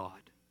help of God.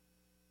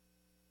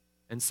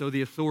 And so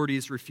the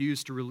authorities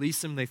refused to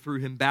release him. They threw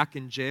him back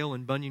in jail,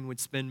 and Bunyan would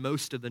spend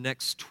most of the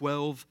next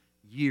 12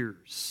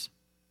 years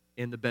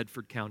in the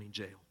Bedford County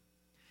Jail,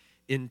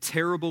 in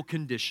terrible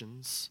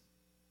conditions,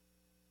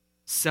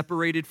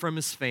 separated from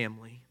his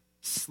family,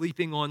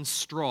 sleeping on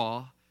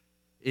straw,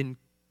 in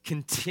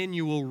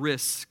continual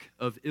risk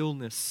of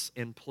illness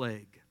and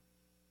plague.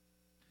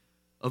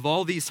 Of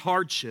all these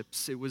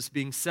hardships, it was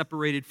being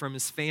separated from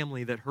his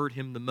family that hurt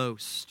him the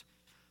most.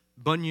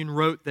 Bunyan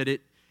wrote that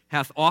it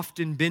hath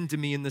often been to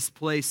me in this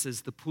place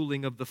as the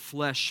pooling of the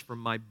flesh from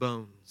my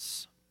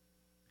bones.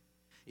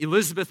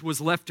 Elizabeth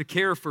was left to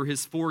care for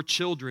his 4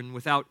 children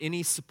without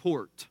any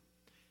support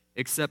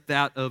except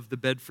that of the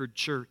Bedford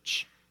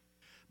church.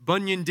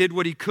 Bunyan did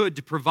what he could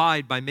to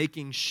provide by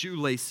making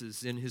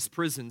shoelaces in his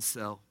prison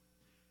cell.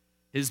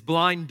 His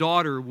blind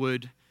daughter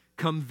would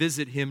come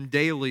visit him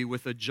daily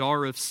with a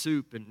jar of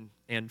soup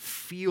and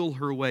feel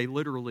her way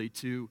literally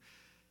to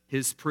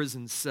his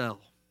prison cell.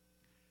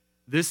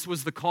 This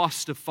was the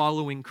cost of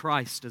following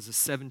Christ as a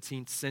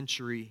 17th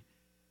century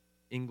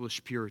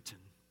English Puritan.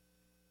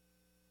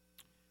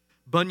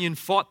 Bunyan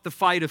fought the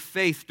fight of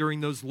faith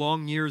during those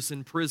long years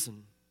in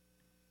prison.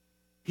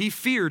 He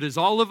feared, as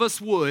all of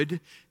us would,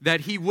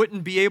 that he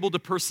wouldn't be able to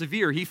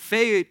persevere. He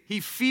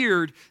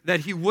feared that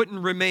he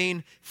wouldn't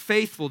remain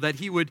faithful, that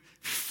he would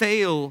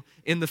fail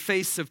in the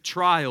face of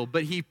trial.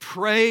 But he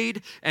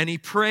prayed and he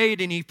prayed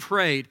and he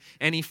prayed,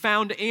 and he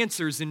found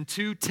answers in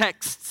 2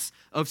 texts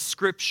of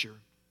Scripture.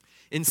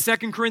 In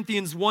 2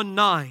 Corinthians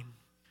 1:9,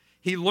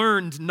 he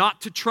learned not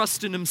to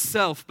trust in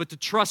himself, but to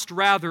trust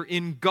rather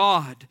in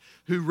God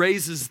who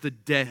raises the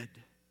dead.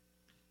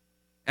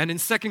 And in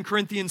 2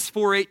 Corinthians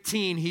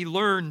 4:18, he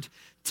learned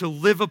to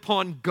live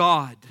upon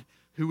God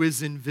who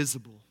is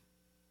invisible.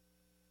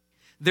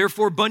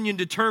 Therefore, Bunyan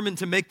determined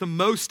to make the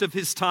most of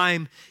his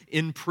time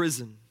in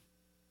prison.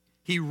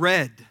 He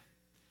read,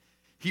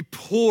 he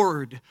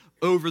pored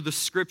over the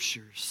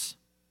Scriptures.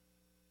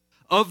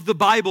 Of the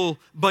Bible,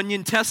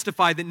 Bunyan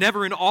testified that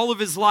never in all of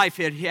his life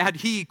had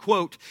he,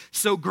 quote,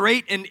 so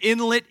great an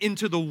inlet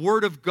into the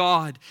Word of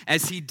God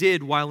as he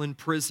did while in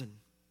prison.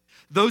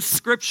 Those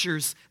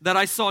Scriptures that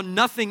I saw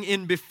nothing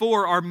in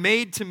before are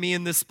made to me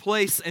in this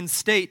place and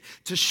state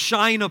to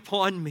shine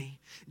upon me.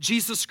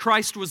 Jesus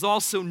Christ was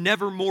also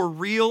never more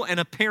real and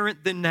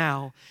apparent than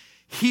now.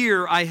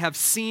 Here I have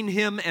seen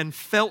him and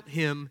felt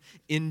him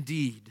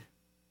indeed.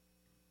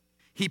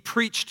 He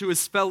preached to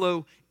his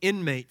fellow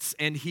inmates,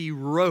 and he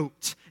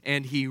wrote,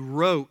 and he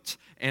wrote,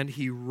 and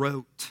he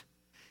wrote.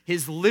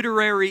 His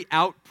literary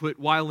output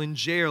while in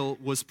jail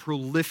was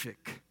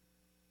prolific.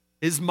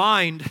 His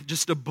mind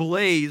just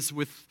ablaze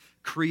with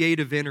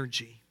creative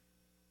energy.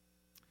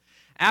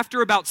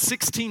 After about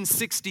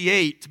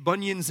 1668,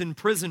 Bunyan's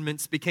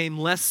imprisonments became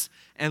less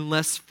and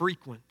less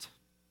frequent.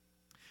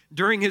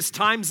 During his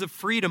times of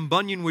freedom,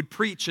 Bunyan would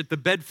preach at the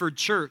Bedford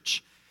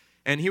Church,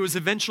 and he was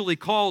eventually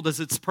called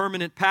as its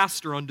permanent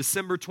pastor on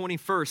December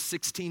 21st,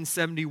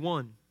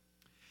 1671.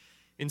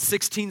 In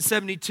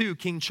 1672,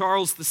 King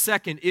Charles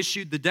II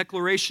issued the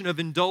Declaration of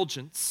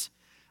Indulgence,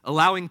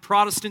 allowing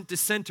Protestant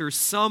dissenters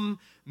some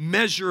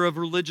measure of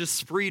religious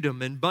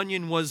freedom, and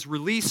Bunyan was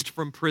released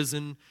from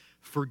prison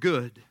for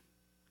good.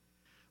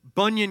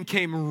 Bunyan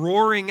came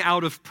roaring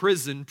out of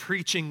prison,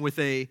 preaching with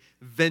a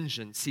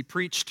vengeance. He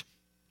preached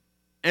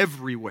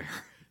everywhere.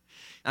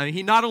 I mean,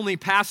 he not only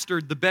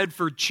pastored the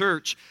Bedford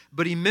Church,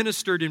 but he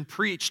ministered and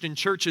preached in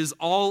churches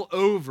all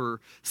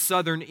over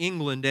southern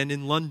England and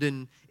in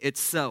London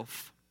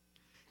itself.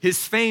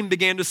 His fame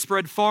began to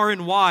spread far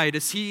and wide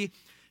as he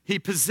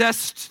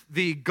possessed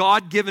the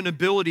God-given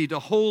ability to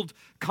hold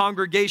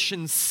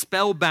congregations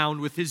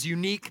spellbound with his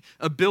unique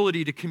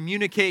ability to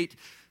communicate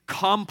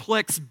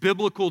complex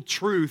biblical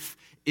truth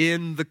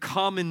in the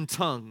common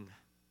tongue.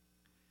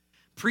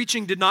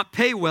 Preaching did not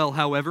pay well,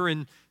 however,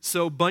 and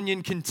so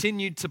Bunyan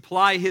continued to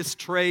ply his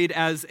trade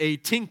as a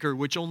tinker,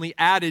 which only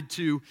added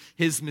to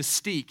his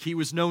mystique. He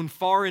was known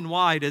far and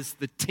wide as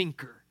the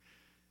tinker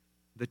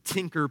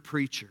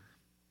preacher.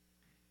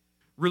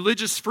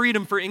 Religious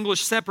freedom for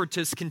English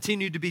separatists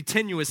continued to be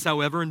tenuous,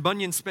 however, and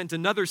Bunyan spent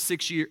another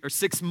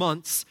 6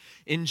 months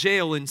in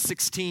jail in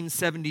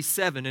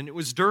 1677, and it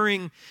was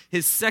during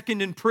his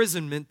second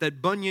imprisonment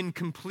that Bunyan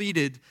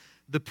completed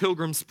the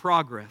Pilgrim's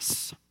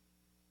Progress.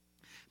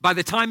 By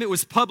the time it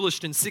was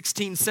published in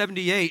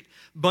 1678,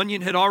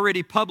 Bunyan had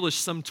already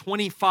published some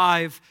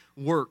 25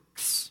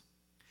 works.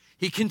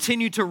 He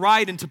continued to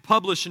write and to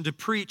publish and to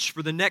preach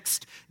for the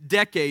next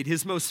decade,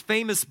 his most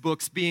famous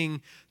books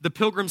being The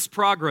Pilgrim's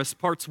Progress,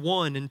 Parts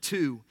 1 and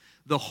 2,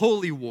 The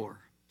Holy War,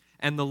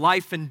 and The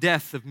Life and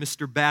Death of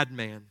Mr.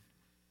 Badman.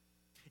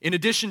 In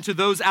addition to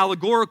those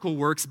allegorical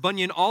works,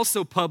 Bunyan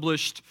also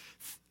published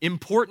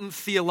important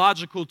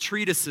theological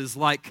treatises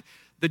like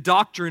The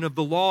Doctrine of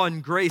the Law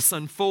and Grace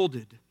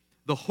Unfolded,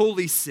 The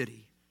Holy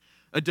City,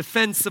 A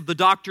Defense of the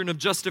Doctrine of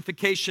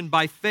Justification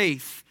by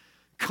Faith,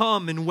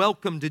 Come and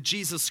Welcome to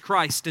Jesus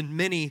Christ, and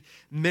many,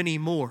 many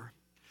more.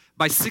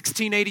 By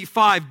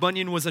 1685,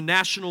 Bunyan was a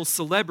national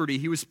celebrity.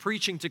 He was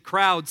preaching to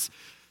crowds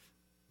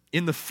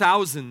in the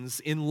thousands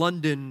in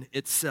London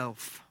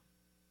itself.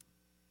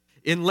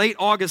 In late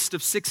August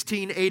of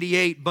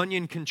 1688,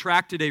 Bunyan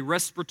contracted a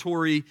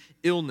respiratory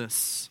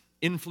illness,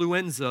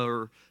 influenza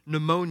or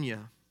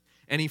pneumonia,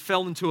 and he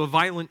fell into a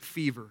violent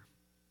fever.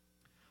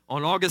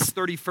 On August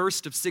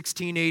 31st of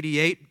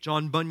 1688,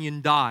 John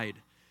Bunyan died,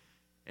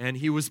 and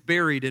he was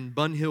buried in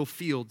Bunhill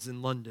Fields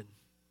in London.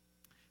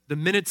 The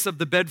minutes of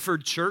the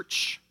Bedford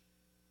Church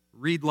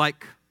read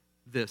like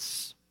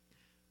this.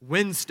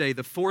 Wednesday,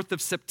 the 4th of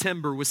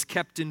September, was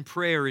kept in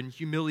prayer and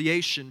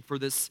humiliation for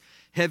this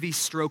heavy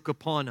stroke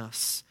upon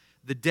us,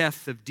 the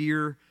death of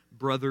dear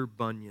brother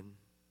Bunyan.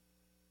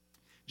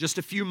 Just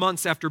a few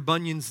months after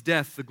Bunyan's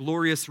death, the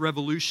Glorious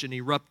Revolution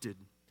erupted.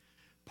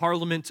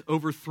 Parliament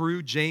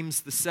overthrew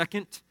James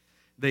II.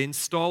 They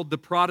installed the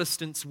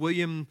Protestants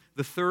William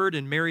III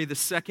and Mary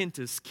II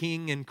as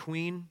king and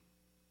queen.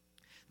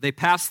 They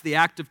passed the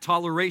Act of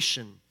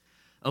Toleration,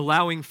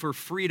 allowing for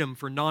freedom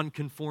for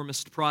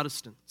nonconformist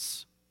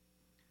Protestants.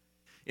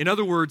 In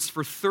other words,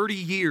 for 30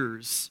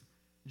 years,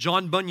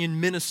 John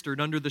Bunyan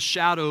ministered under the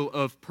shadow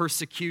of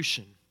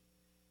persecution.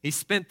 He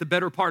spent the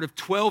better part of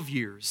 12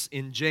 years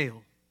in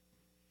jail.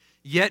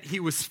 Yet he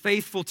was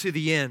faithful to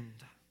the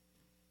end,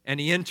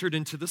 and he entered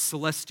into the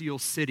celestial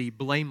city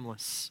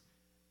blameless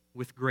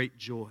with great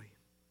joy.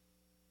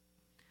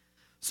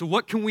 So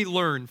what can we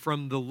learn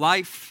from the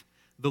life,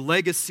 the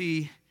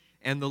legacy,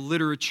 and the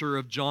literature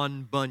of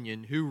John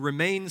Bunyan, who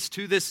remains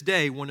to this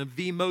day one of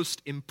the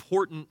most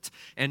important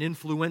and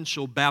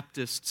influential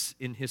Baptists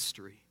in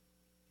history?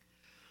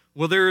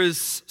 Well, there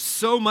is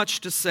so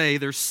much to say,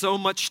 there's so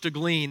much to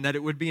glean that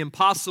it would be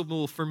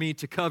impossible for me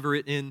to cover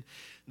it in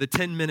the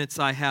 10 minutes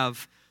I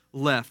have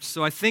left.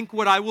 So I think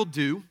what I will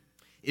do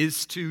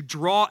is to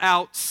draw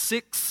out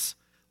 6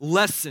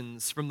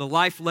 lessons from the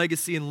life,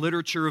 legacy, and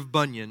literature of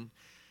Bunyan,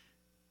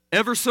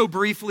 ever so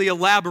briefly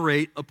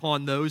elaborate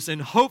upon those,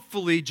 and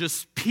hopefully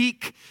just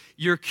pique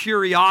your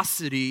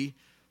curiosity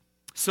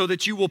so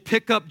that you will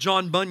pick up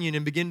John Bunyan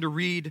and begin to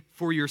read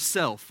for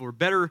yourself. Or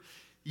better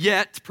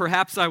yet,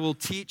 perhaps I will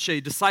teach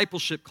a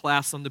discipleship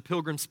class on the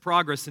Pilgrim's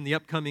Progress in the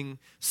upcoming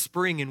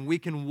spring, and we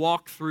can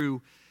walk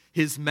through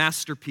his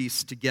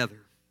masterpiece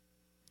together.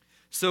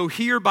 So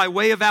here, by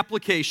way of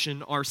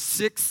application, are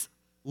 6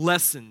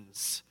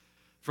 lessons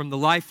from the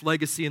life,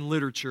 legacy, and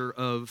literature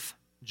of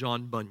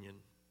John Bunyan.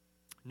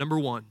 Number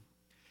 1,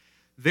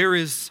 there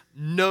is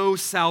no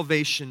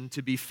salvation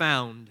to be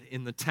found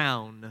in the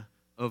town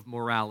of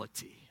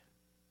morality.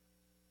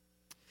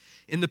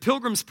 In the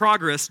Pilgrim's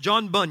Progress,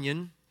 John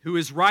Bunyan, who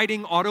is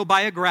writing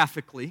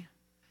autobiographically,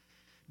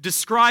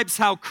 describes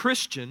how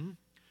Christian,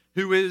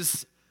 who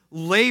is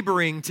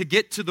laboring to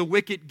get to the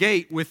wicket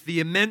gate with the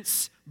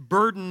immense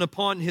burden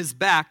upon his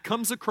back,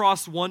 comes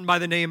across one by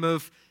the name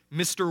of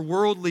Mr.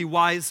 Worldly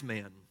Wise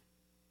Man,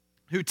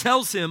 who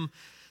tells him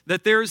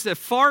that there's a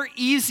far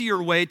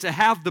easier way to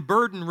have the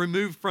burden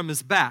removed from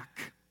his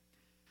back.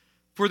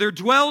 For there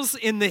dwells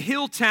in the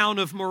hill town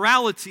of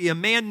morality a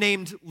man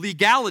named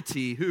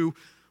Legality, who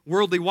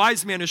Worldly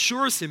Wise Man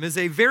assures him is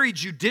a very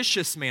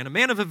judicious man, a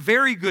man of a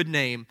very good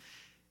name,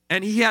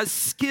 and he has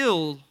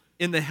skill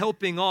in the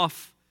helping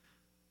off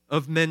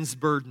of men's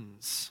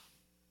burdens.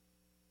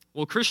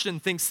 Well, Christian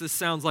thinks this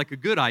sounds like a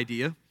good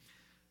idea,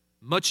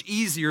 much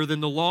easier than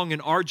the long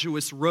and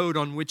arduous road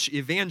on which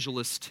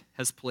Evangelist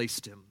has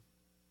placed him.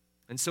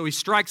 And so he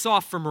strikes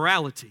off for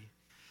morality.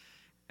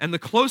 And the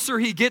closer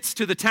he gets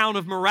to the town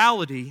of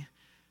morality,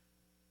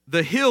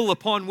 the hill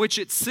upon which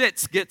it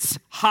sits gets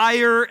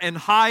higher and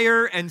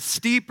higher and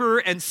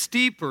steeper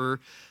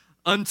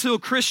until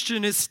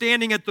Christian is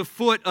standing at the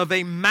foot of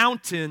a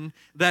mountain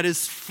that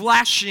is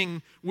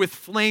flashing with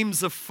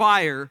flames of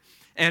fire.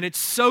 And it's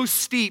so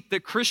steep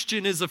that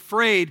Christian is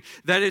afraid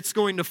that it's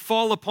going to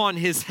fall upon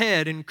his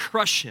head and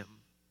crush him.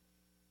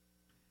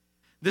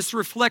 This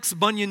reflects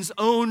Bunyan's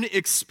own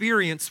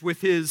experience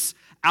with his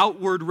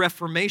outward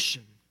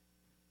reformation.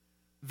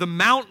 The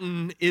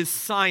mountain is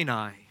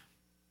Sinai,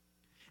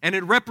 and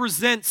it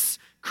represents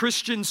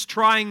Christians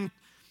trying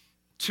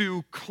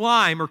to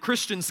climb, or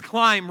Christians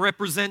climb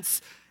represents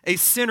a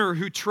sinner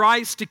who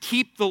tries to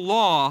keep the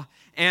law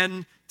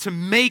and to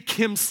make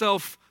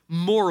himself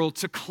moral,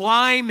 to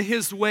climb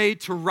his way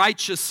to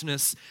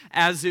righteousness,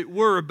 as it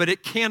were, but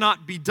it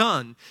cannot be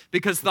done,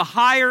 because the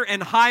higher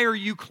and higher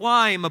you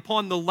climb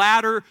upon the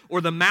ladder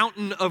or the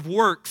mountain of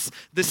works,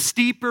 the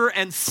steeper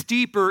and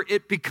steeper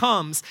it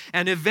becomes,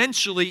 and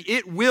eventually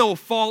it will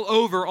fall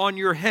over on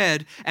your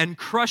head and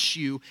crush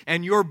you,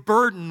 and your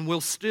burden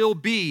will still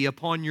be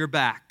upon your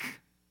back.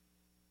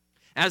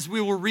 As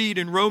we will read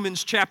in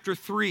Romans chapter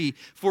 3,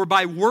 for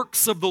by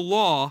works of the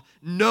law,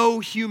 no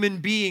human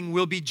being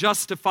will be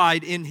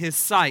justified in his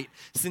sight,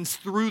 since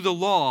through the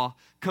law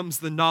comes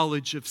the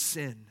knowledge of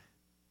sin.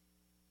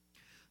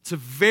 It's a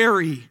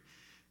very,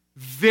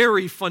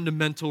 very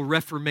fundamental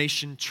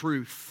Reformation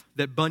truth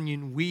that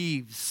Bunyan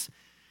weaves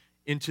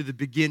into the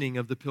beginning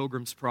of the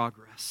Pilgrim's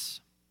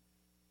Progress.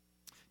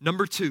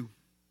 Number 2,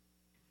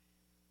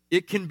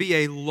 it can be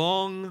a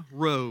long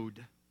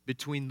road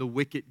between the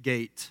wicket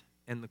gate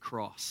and the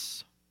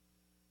cross.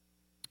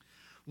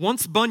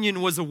 Once Bunyan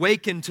was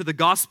awakened to the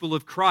gospel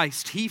of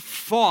Christ, he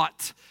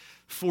fought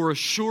for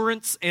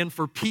assurance and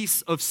for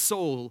peace of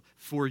soul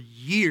for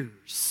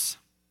years.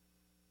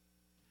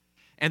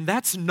 And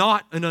that's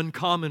not an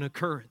uncommon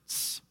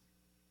occurrence.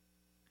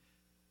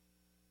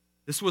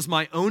 This was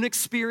my own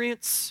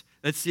experience.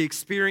 That's the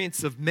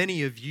experience of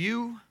many of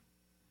you.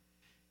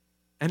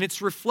 And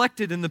it's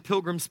reflected in the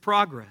Pilgrim's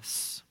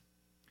Progress.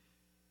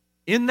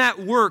 In that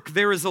work,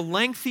 there is a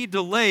lengthy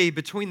delay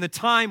between the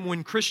time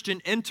when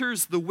Christian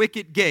enters the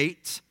wicket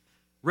gate,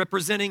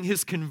 representing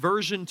his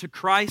conversion to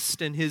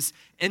Christ and his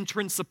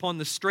entrance upon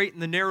the straight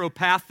and the narrow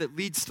path that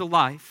leads to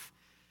life,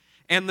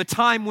 and the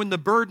time when the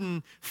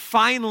burden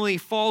finally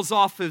falls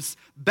off his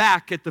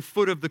back at the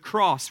foot of the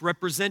cross,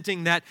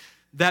 representing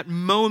that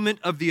moment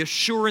of the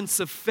assurance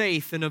of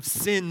faith and of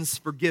sins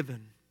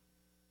forgiven.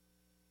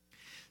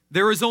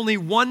 There is only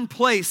one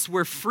place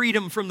where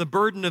freedom from the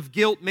burden of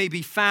guilt may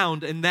be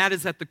found, and that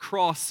is at the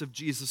cross of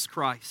Jesus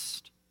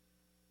Christ.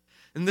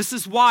 And this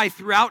is why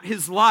throughout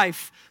his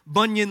life,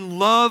 Bunyan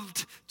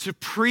loved to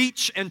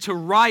preach and to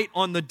write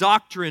on the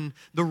doctrine,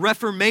 the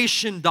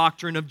Reformation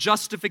doctrine of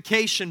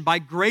justification by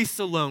grace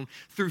alone,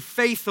 through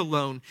faith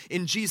alone,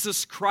 in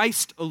Jesus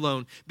Christ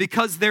alone,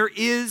 because there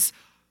is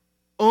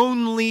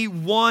only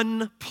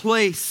one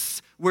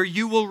place where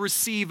you will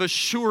receive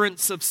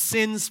assurance of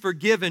sins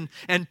forgiven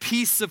and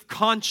peace of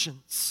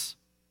conscience.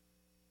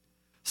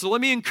 So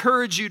let me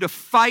encourage you to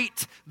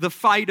fight the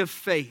fight of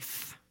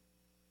faith.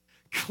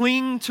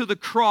 Cling to the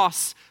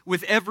cross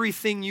with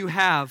everything you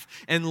have.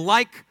 And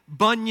like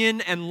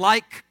Bunyan and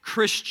like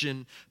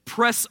Christian,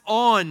 press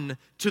on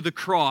to the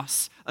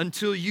cross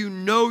until you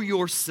know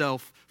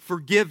yourself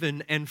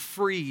forgiven and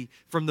free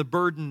from the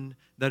burden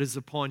that is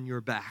upon your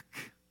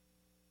back.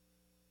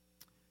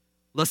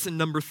 Lesson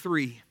number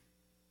 3.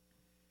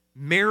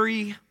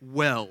 Marry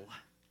well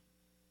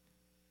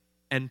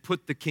and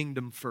put the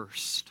kingdom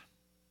first.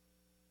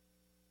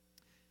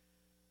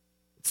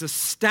 It's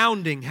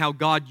astounding how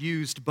God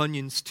used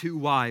Bunyan's 2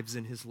 wives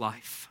in his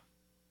life.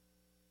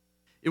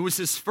 It was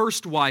his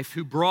first wife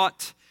who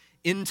brought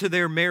into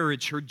their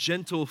marriage her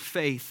gentle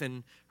faith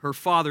and her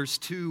father's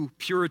 2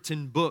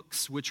 Puritan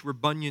books, which were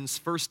Bunyan's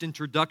first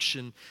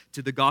introduction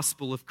to the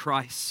gospel of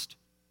Christ.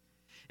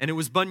 And it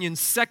was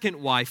Bunyan's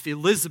second wife,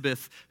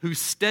 Elizabeth, whose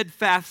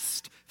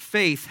steadfast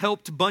faith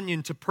helped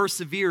Bunyan to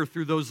persevere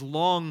through those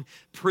long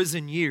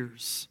prison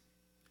years.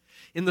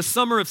 In the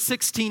summer of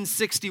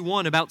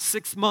 1661, about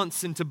 6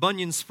 months into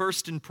Bunyan's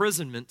first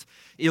imprisonment,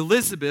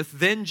 Elizabeth,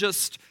 then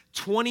just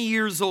 20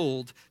 years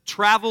old,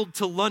 traveled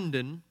to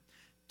London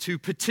to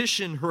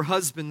petition her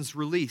husband's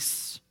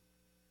release.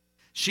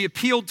 She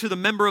appealed to the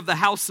member of the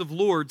House of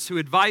Lords who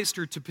advised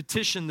her to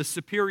petition the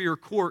Superior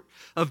Court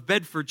of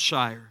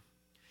Bedfordshire.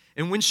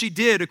 And when she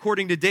did,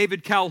 according to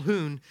David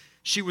Calhoun,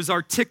 she was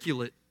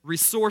articulate,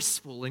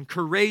 resourceful, and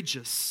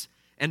courageous,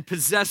 and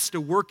possessed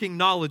a working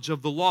knowledge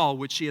of the law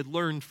which she had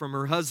learned from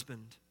her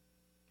husband.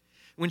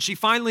 When she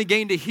finally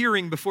gained a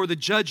hearing before the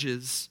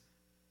judges,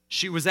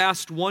 she was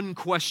asked one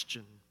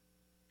question: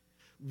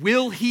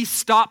 "Will he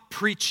stop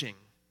preaching?"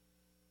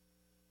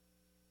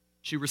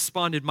 She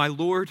responded, "My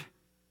Lord,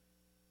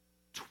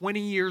 20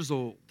 years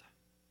old,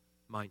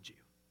 mind you.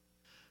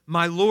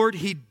 My Lord,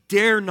 he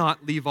dare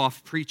not leave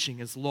off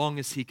preaching as long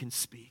as he can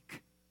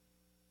speak."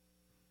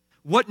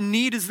 "What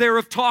need is there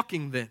of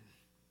talking then?"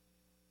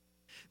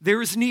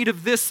 "There is need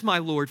of this, my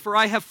Lord, for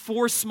I have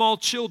 4 small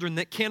children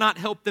that cannot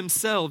help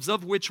themselves,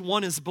 of which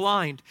one is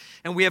blind,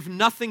 and we have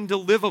nothing to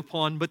live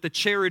upon but the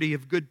charity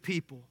of good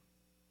people."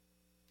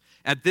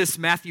 At this,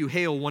 Matthew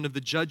Hale, one of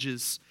the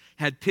judges,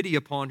 had pity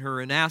upon her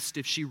and asked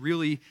if she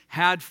really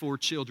had 4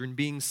 children,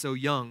 being so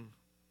young.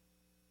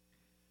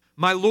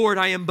 "My Lord,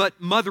 I am but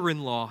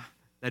mother-in-law,"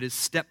 that is,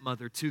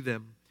 stepmother to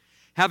them,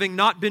 "having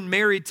not been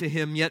married to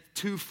him yet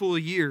 2 full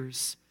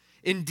years.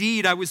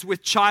 Indeed, I was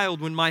with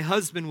child when my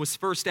husband was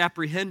first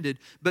apprehended,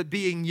 but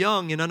being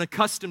young and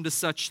unaccustomed to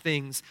such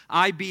things,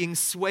 I, being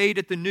swayed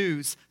at the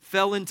news,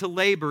 fell into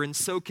labor and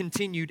so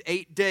continued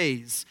 8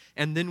 days,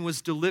 and then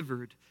was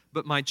delivered,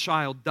 but my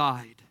child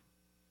died."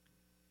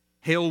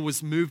 Hale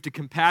was moved to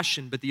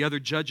compassion, but the other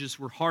judges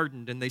were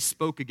hardened, and they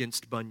spoke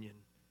against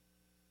Bunyan.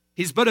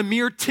 "He's but a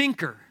mere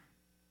tinker."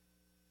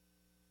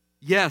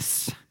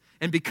 "Yes,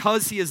 and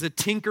because he is a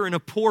tinker and a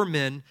poor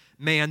man,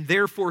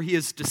 therefore he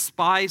is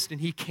despised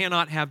and he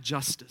cannot have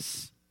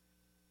justice."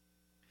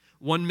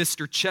 One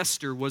Mr.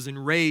 Chester was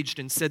enraged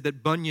and said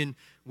that Bunyan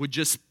would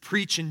just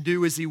preach and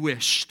do as he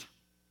wished.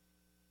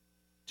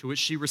 To which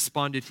she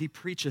responded, "He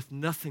preacheth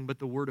nothing but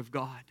the word of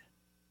God."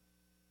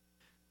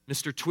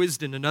 Mr.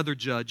 Twisden, another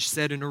judge,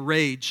 said in a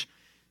rage,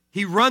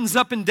 "He runs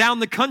up and down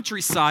the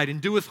countryside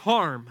and doeth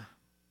harm."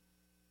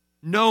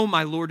 "No,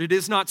 my Lord, it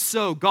is not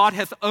so. God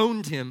hath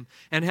owned him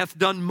and hath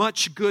done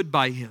much good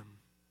by him.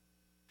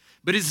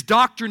 But his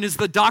doctrine is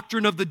the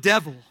doctrine of the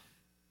devil."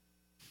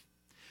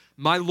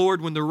 "My Lord,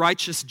 when the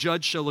righteous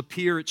judge shall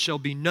appear, it shall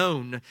be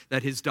known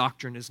that his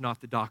doctrine is not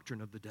the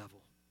doctrine of the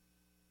devil."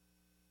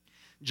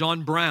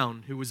 John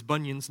Brown, who was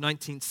Bunyan's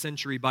 19th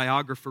century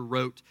biographer,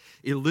 wrote,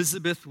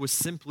 "Elizabeth was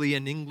simply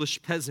an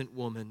English peasant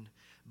woman,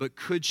 but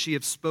could she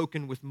have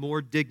spoken with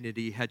more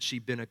dignity had she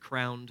been a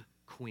crowned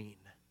queen?"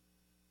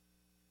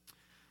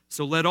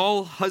 So let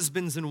all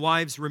husbands and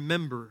wives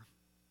remember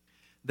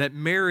that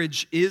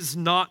marriage is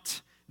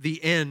not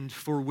the end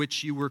for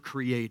which you were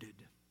created.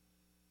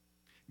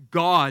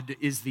 God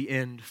is the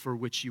end for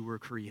which you were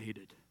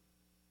created.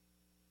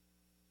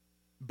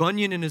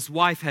 Bunyan and his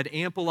wife had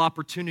ample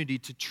opportunity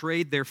to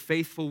trade their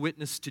faithful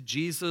witness to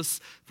Jesus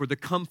for the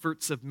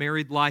comforts of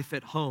married life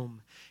at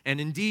home. And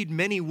indeed,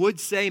 many would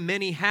say,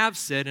 many have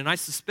said, and I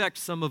suspect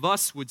some of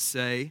us would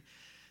say,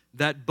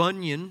 that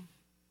Bunyan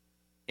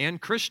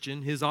and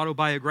Christian, his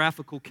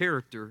autobiographical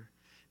character,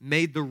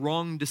 made the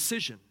wrong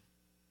decision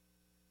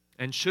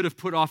and should have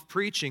put off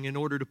preaching in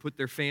order to put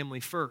their family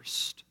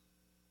first.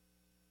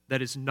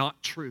 That is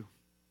not true.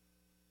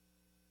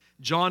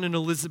 John and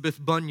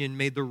Elizabeth Bunyan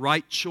made the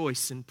right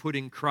choice in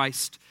putting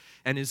Christ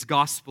and his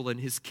gospel and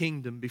his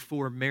kingdom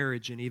before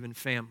marriage and even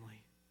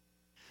family.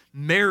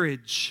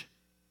 Marriage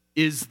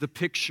is the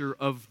picture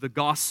of the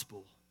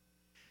gospel.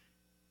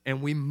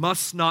 And we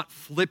must not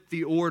flip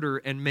the order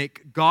and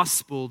make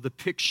gospel the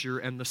picture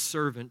and the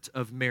servant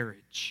of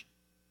marriage.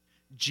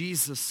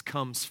 Jesus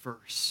comes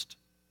first.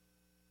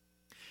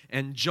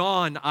 And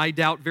John, I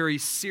doubt very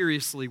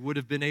seriously, would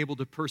have been able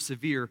to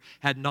persevere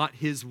had not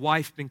his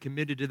wife been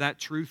committed to that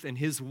truth, and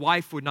his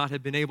wife would not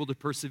have been able to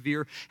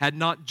persevere had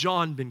not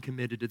John been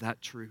committed to that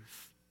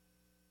truth.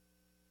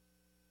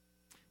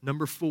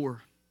 Number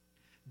 4,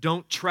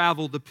 don't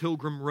travel the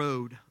pilgrim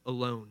road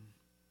alone.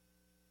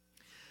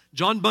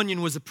 John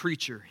Bunyan was a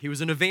preacher. He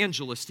was an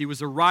evangelist. He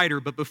was a writer.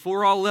 But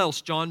before all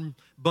else, John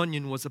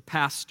Bunyan was a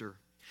pastor.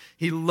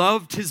 He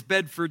loved his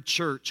Bedford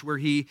church, where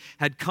he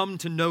had come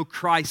to know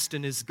Christ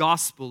and his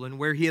gospel, and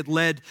where he had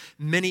led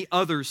many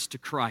others to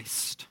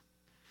Christ.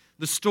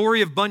 The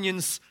story of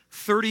Bunyan's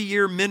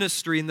 30-year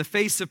ministry in the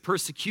face of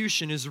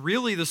persecution is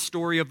really the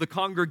story of the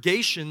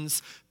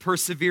congregation's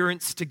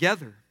perseverance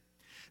together.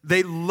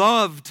 They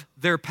loved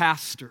their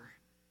pastor,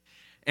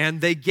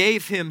 and they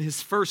gave him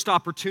his first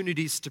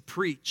opportunities to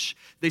preach.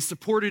 They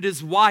supported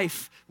his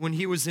wife when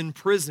he was in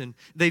prison.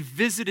 They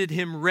visited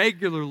him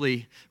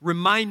regularly,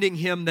 reminding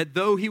him that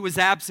though he was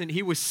absent,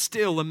 he was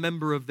still a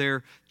member of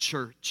their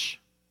church.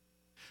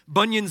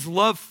 Bunyan's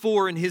love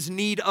for and his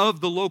need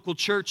of the local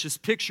church is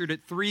pictured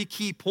at 3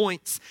 key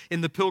points in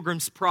the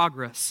Pilgrim's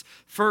Progress.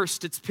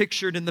 First, it's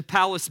pictured in the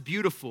Palace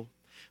Beautiful,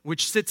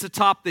 which sits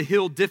atop the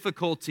hill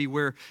Difficulty,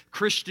 where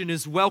Christian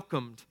is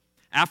welcomed.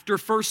 After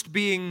first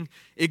being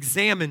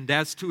examined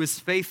as to his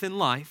faith in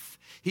life,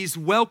 he's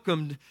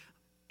welcomed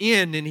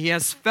in and he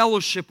has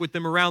fellowship with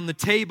them around the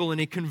table and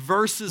he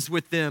converses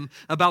with them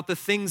about the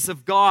things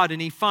of God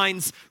and he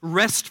finds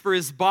rest for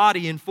his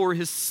body and for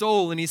his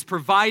soul and he's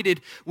provided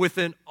with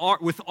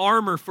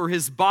armor for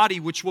his body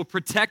which will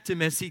protect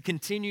him as he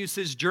continues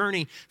his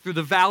journey through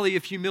the valley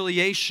of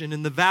humiliation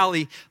and the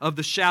valley of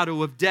the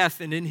shadow of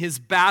death and in his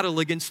battle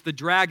against the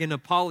dragon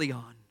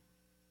Apollyon.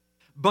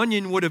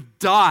 Bunyan would have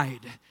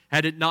died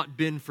had it not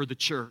been for the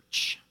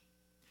church,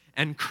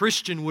 and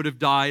Christian would have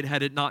died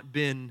had it not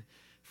been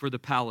for the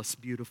Palace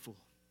Beautiful.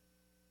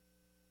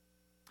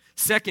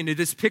 Second, it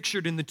is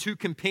pictured in the two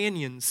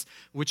companions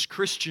which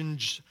Christian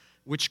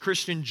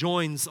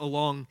joins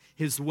along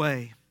his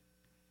way.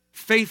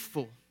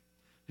 Faithful,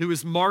 who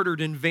is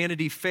martyred in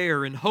Vanity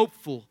Fair, and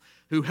Hopeful,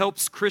 who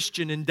helps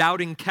Christian in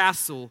Doubting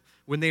Castle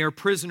when they are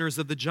prisoners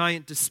of the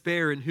giant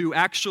despair, and who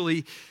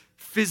actually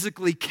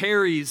physically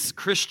carries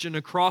Christian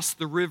across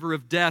the river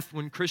of death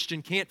when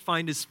Christian can't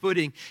find his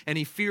footing and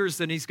he fears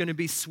that he's going to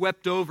be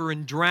swept over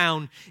and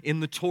drown in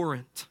the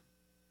torrent.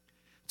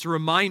 It's a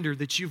reminder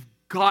that you've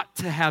got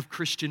to have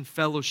Christian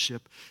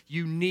fellowship.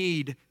 You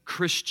need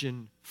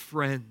Christian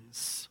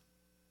friends.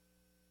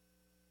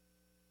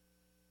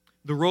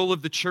 The role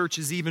of the church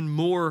is even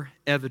more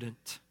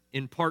evident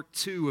in part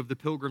 2 of the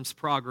Pilgrim's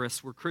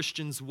Progress, where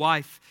Christian's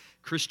wife,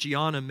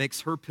 Christiana,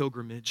 makes her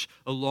pilgrimage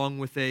along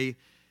with a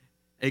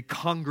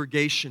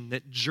congregation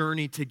that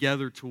journey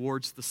together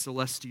towards the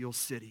celestial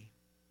city.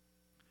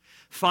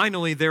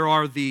 Finally, there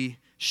are the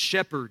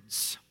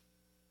shepherds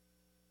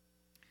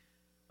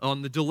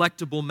on the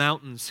Delectable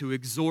Mountains who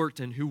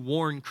exhort and who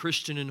warn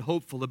Christian and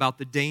Hopeful about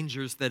the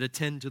dangers that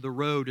attend to the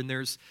road. And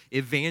there's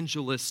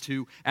Evangelist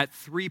who, at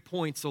 3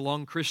 points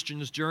along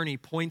Christian's journey,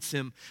 points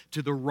him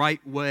to the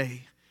right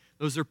way.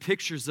 Those are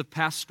pictures of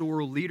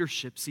pastoral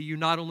leadership. See, you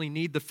not only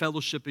need the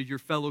fellowship of your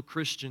fellow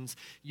Christians,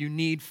 you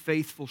need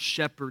faithful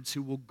shepherds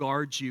who will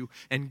guard you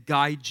and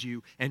guide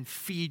you and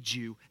feed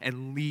you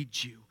and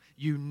lead you.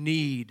 You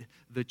need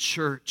the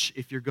church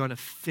if you're going to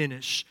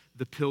finish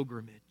the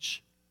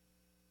pilgrimage.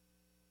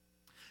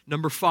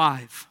 Number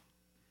 5,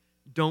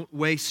 don't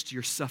waste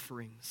your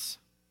sufferings.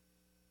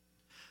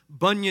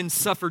 Bunyan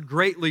suffered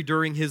greatly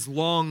during his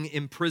long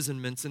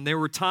imprisonments, and there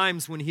were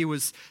times when he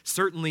was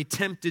certainly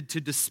tempted to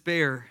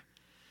despair,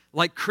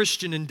 like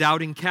Christian in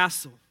Doubting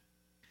Castle.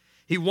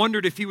 He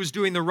wondered if he was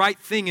doing the right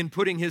thing in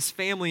putting his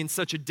family in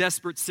such a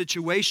desperate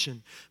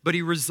situation, but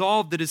he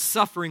resolved that his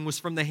suffering was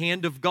from the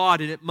hand of God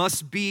and it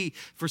must be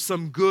for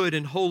some good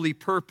and holy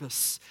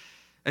purpose.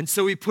 And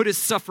so he put his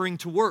suffering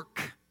to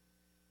work.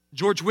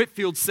 George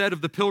Whitefield said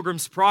of the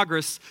Pilgrim's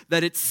Progress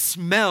that it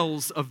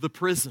smells of the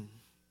prison.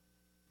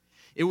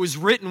 It was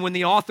written when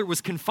the author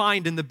was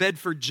confined in the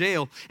Bedford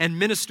jail, and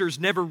ministers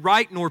never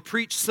write nor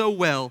preach so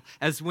well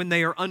as when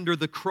they are under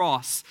the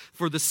cross,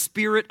 for the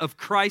Spirit of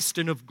Christ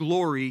and of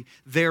glory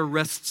there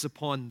rests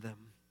upon them.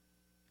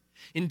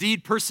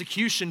 Indeed,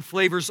 persecution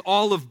flavors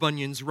all of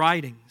Bunyan's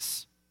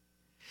writings.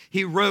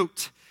 He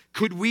wrote,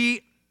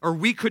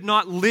 we could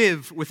not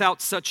live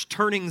without such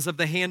turnings of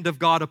the hand of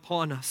God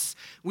upon us.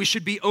 We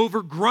should be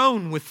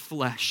overgrown with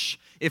flesh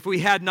if we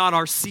had not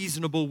our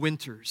seasonable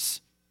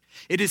winters.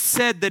 It is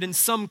said that in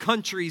some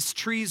countries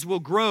trees will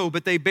grow,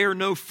 but they bear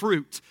no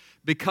fruit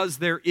because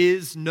there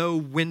is no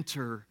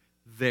winter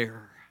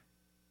there.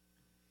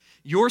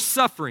 Your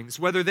sufferings,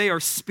 whether they are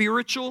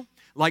spiritual,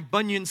 like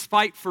Bunyan's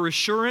fight for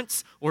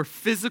assurance, or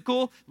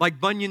physical, like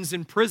Bunyan's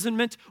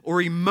imprisonment,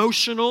 or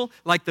emotional,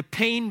 like the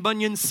pain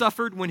Bunyan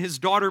suffered when his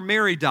daughter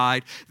Mary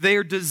died, they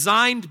are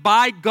designed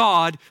by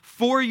God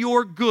for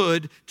your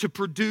good to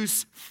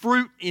produce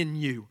fruit in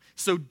you.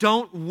 So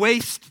don't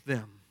waste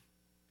them.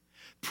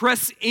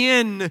 Press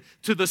in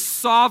to the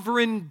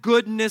sovereign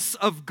goodness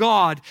of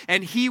God,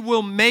 and He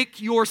will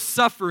make your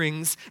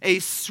sufferings a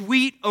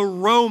sweet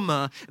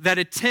aroma that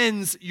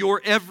attends your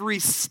every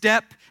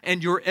step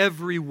and your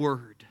every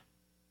word.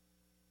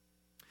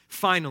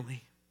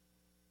 Finally,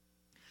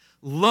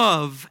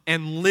 love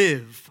and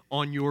live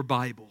on your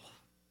Bible.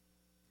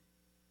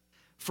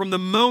 From the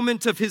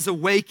moment of his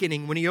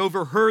awakening, when he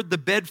overheard the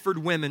Bedford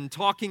women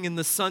talking in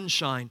the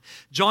sunshine,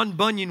 John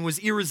Bunyan was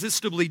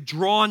irresistibly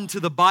drawn to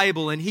the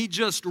Bible, and he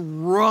just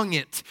wrung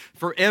it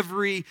for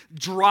every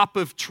drop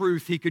of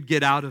truth he could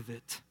get out of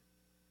it.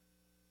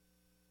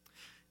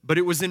 But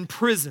it was in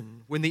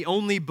prison, when the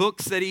only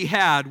books that he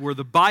had were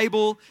the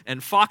Bible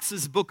and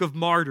Fox's Book of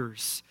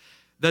Martyrs,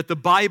 that the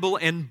Bible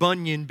and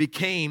Bunyan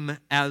became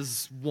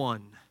as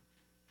one.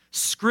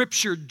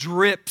 Scripture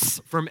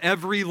drips from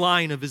every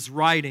line of his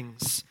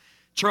writings.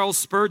 Charles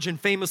Spurgeon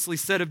famously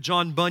said of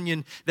John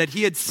Bunyan that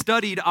he had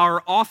studied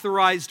our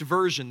authorized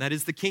version, that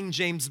is the King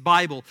James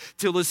Bible,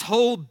 till his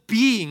whole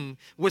being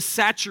was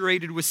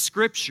saturated with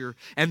Scripture.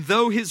 And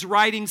though his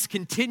writings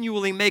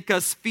continually make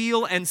us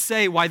feel and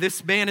say, why,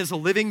 this man is a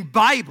living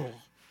Bible,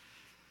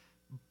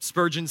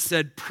 Spurgeon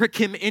said, prick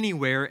him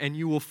anywhere and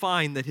you will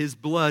find that his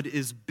blood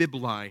is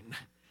bibline.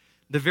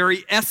 The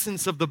very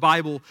essence of the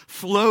Bible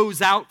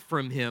flows out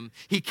from him.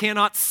 He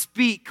cannot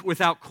speak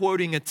without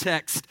quoting a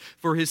text,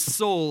 for his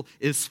soul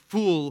is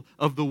full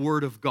of the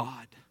Word of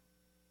God.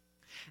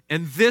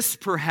 And this,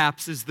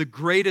 perhaps, is the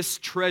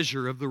greatest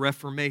treasure of the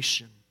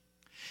Reformation.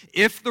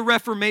 If the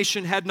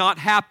Reformation had not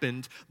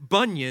happened,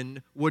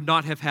 Bunyan would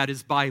not have had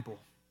his Bible.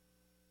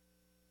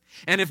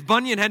 And if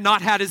Bunyan had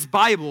not had his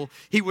Bible,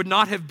 he would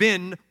not have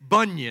been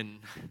Bunyan.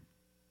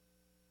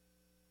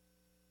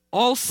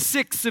 All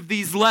 6 of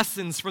these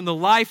lessons from the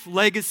life,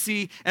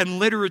 legacy, and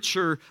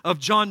literature of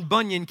John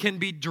Bunyan can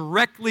be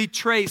directly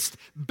traced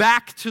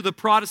back to the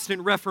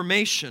Protestant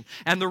Reformation.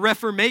 And the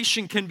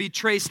Reformation can be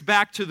traced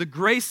back to the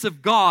grace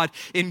of God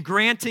in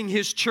granting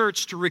His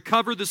church to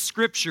recover the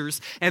Scriptures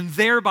and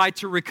thereby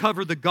to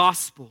recover the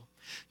gospel.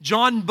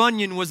 John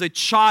Bunyan was a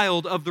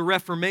child of the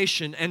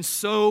Reformation, and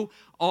so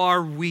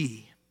are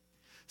we.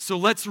 So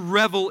let's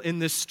revel in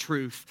this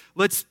truth.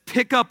 Let's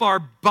pick up our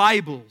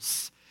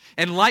Bibles.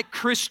 And like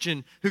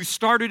Christian, who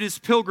started his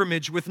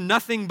pilgrimage with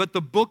nothing but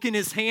the book in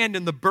his hand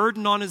and the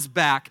burden on his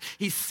back,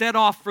 he set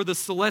off for the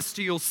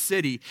celestial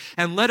city.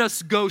 And let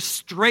us go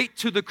straight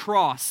to the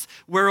cross,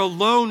 where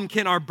alone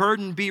can our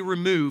burden be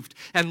removed.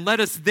 And let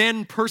us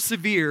then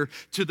persevere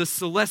to the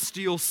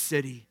celestial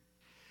city,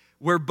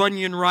 where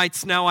Bunyan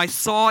writes, "Now I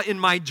saw in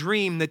my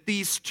dream that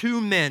these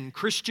 2 men,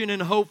 Christian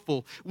and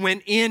hopeful,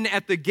 went in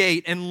at the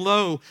gate, and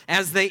lo,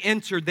 as they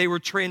entered, they were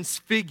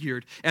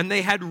transfigured, and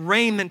they had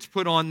raiment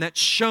put on that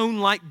shone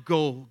like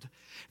gold.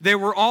 There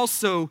were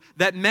also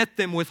that met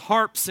them with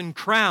harps and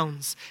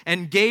crowns,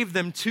 and gave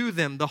them to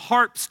them, the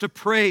harps to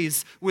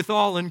praise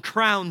withal, and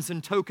crowns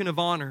in token of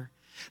honor.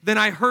 Then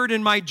I heard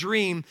in my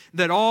dream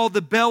that all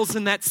the bells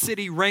in that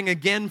city rang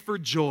again for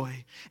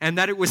joy, and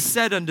that it was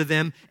said unto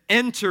them,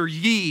 Enter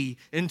ye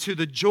into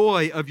the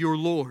joy of your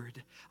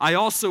Lord. I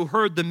also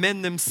heard the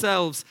men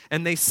themselves,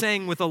 and they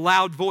sang with a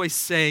loud voice,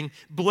 saying,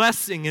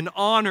 Blessing and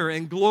honor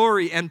and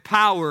glory and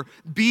power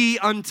be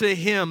unto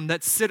Him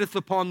that sitteth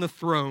upon the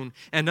throne,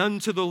 and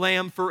unto the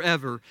Lamb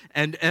forever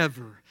and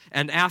ever.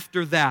 And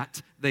after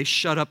that they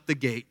shut up the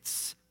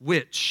gates,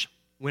 which,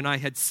 when I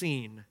had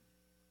seen,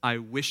 I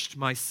wished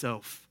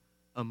myself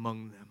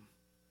among them."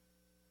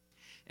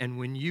 And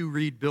when you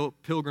read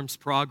Pilgrim's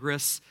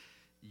Progress,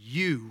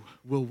 you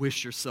will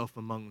wish yourself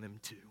among them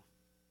too.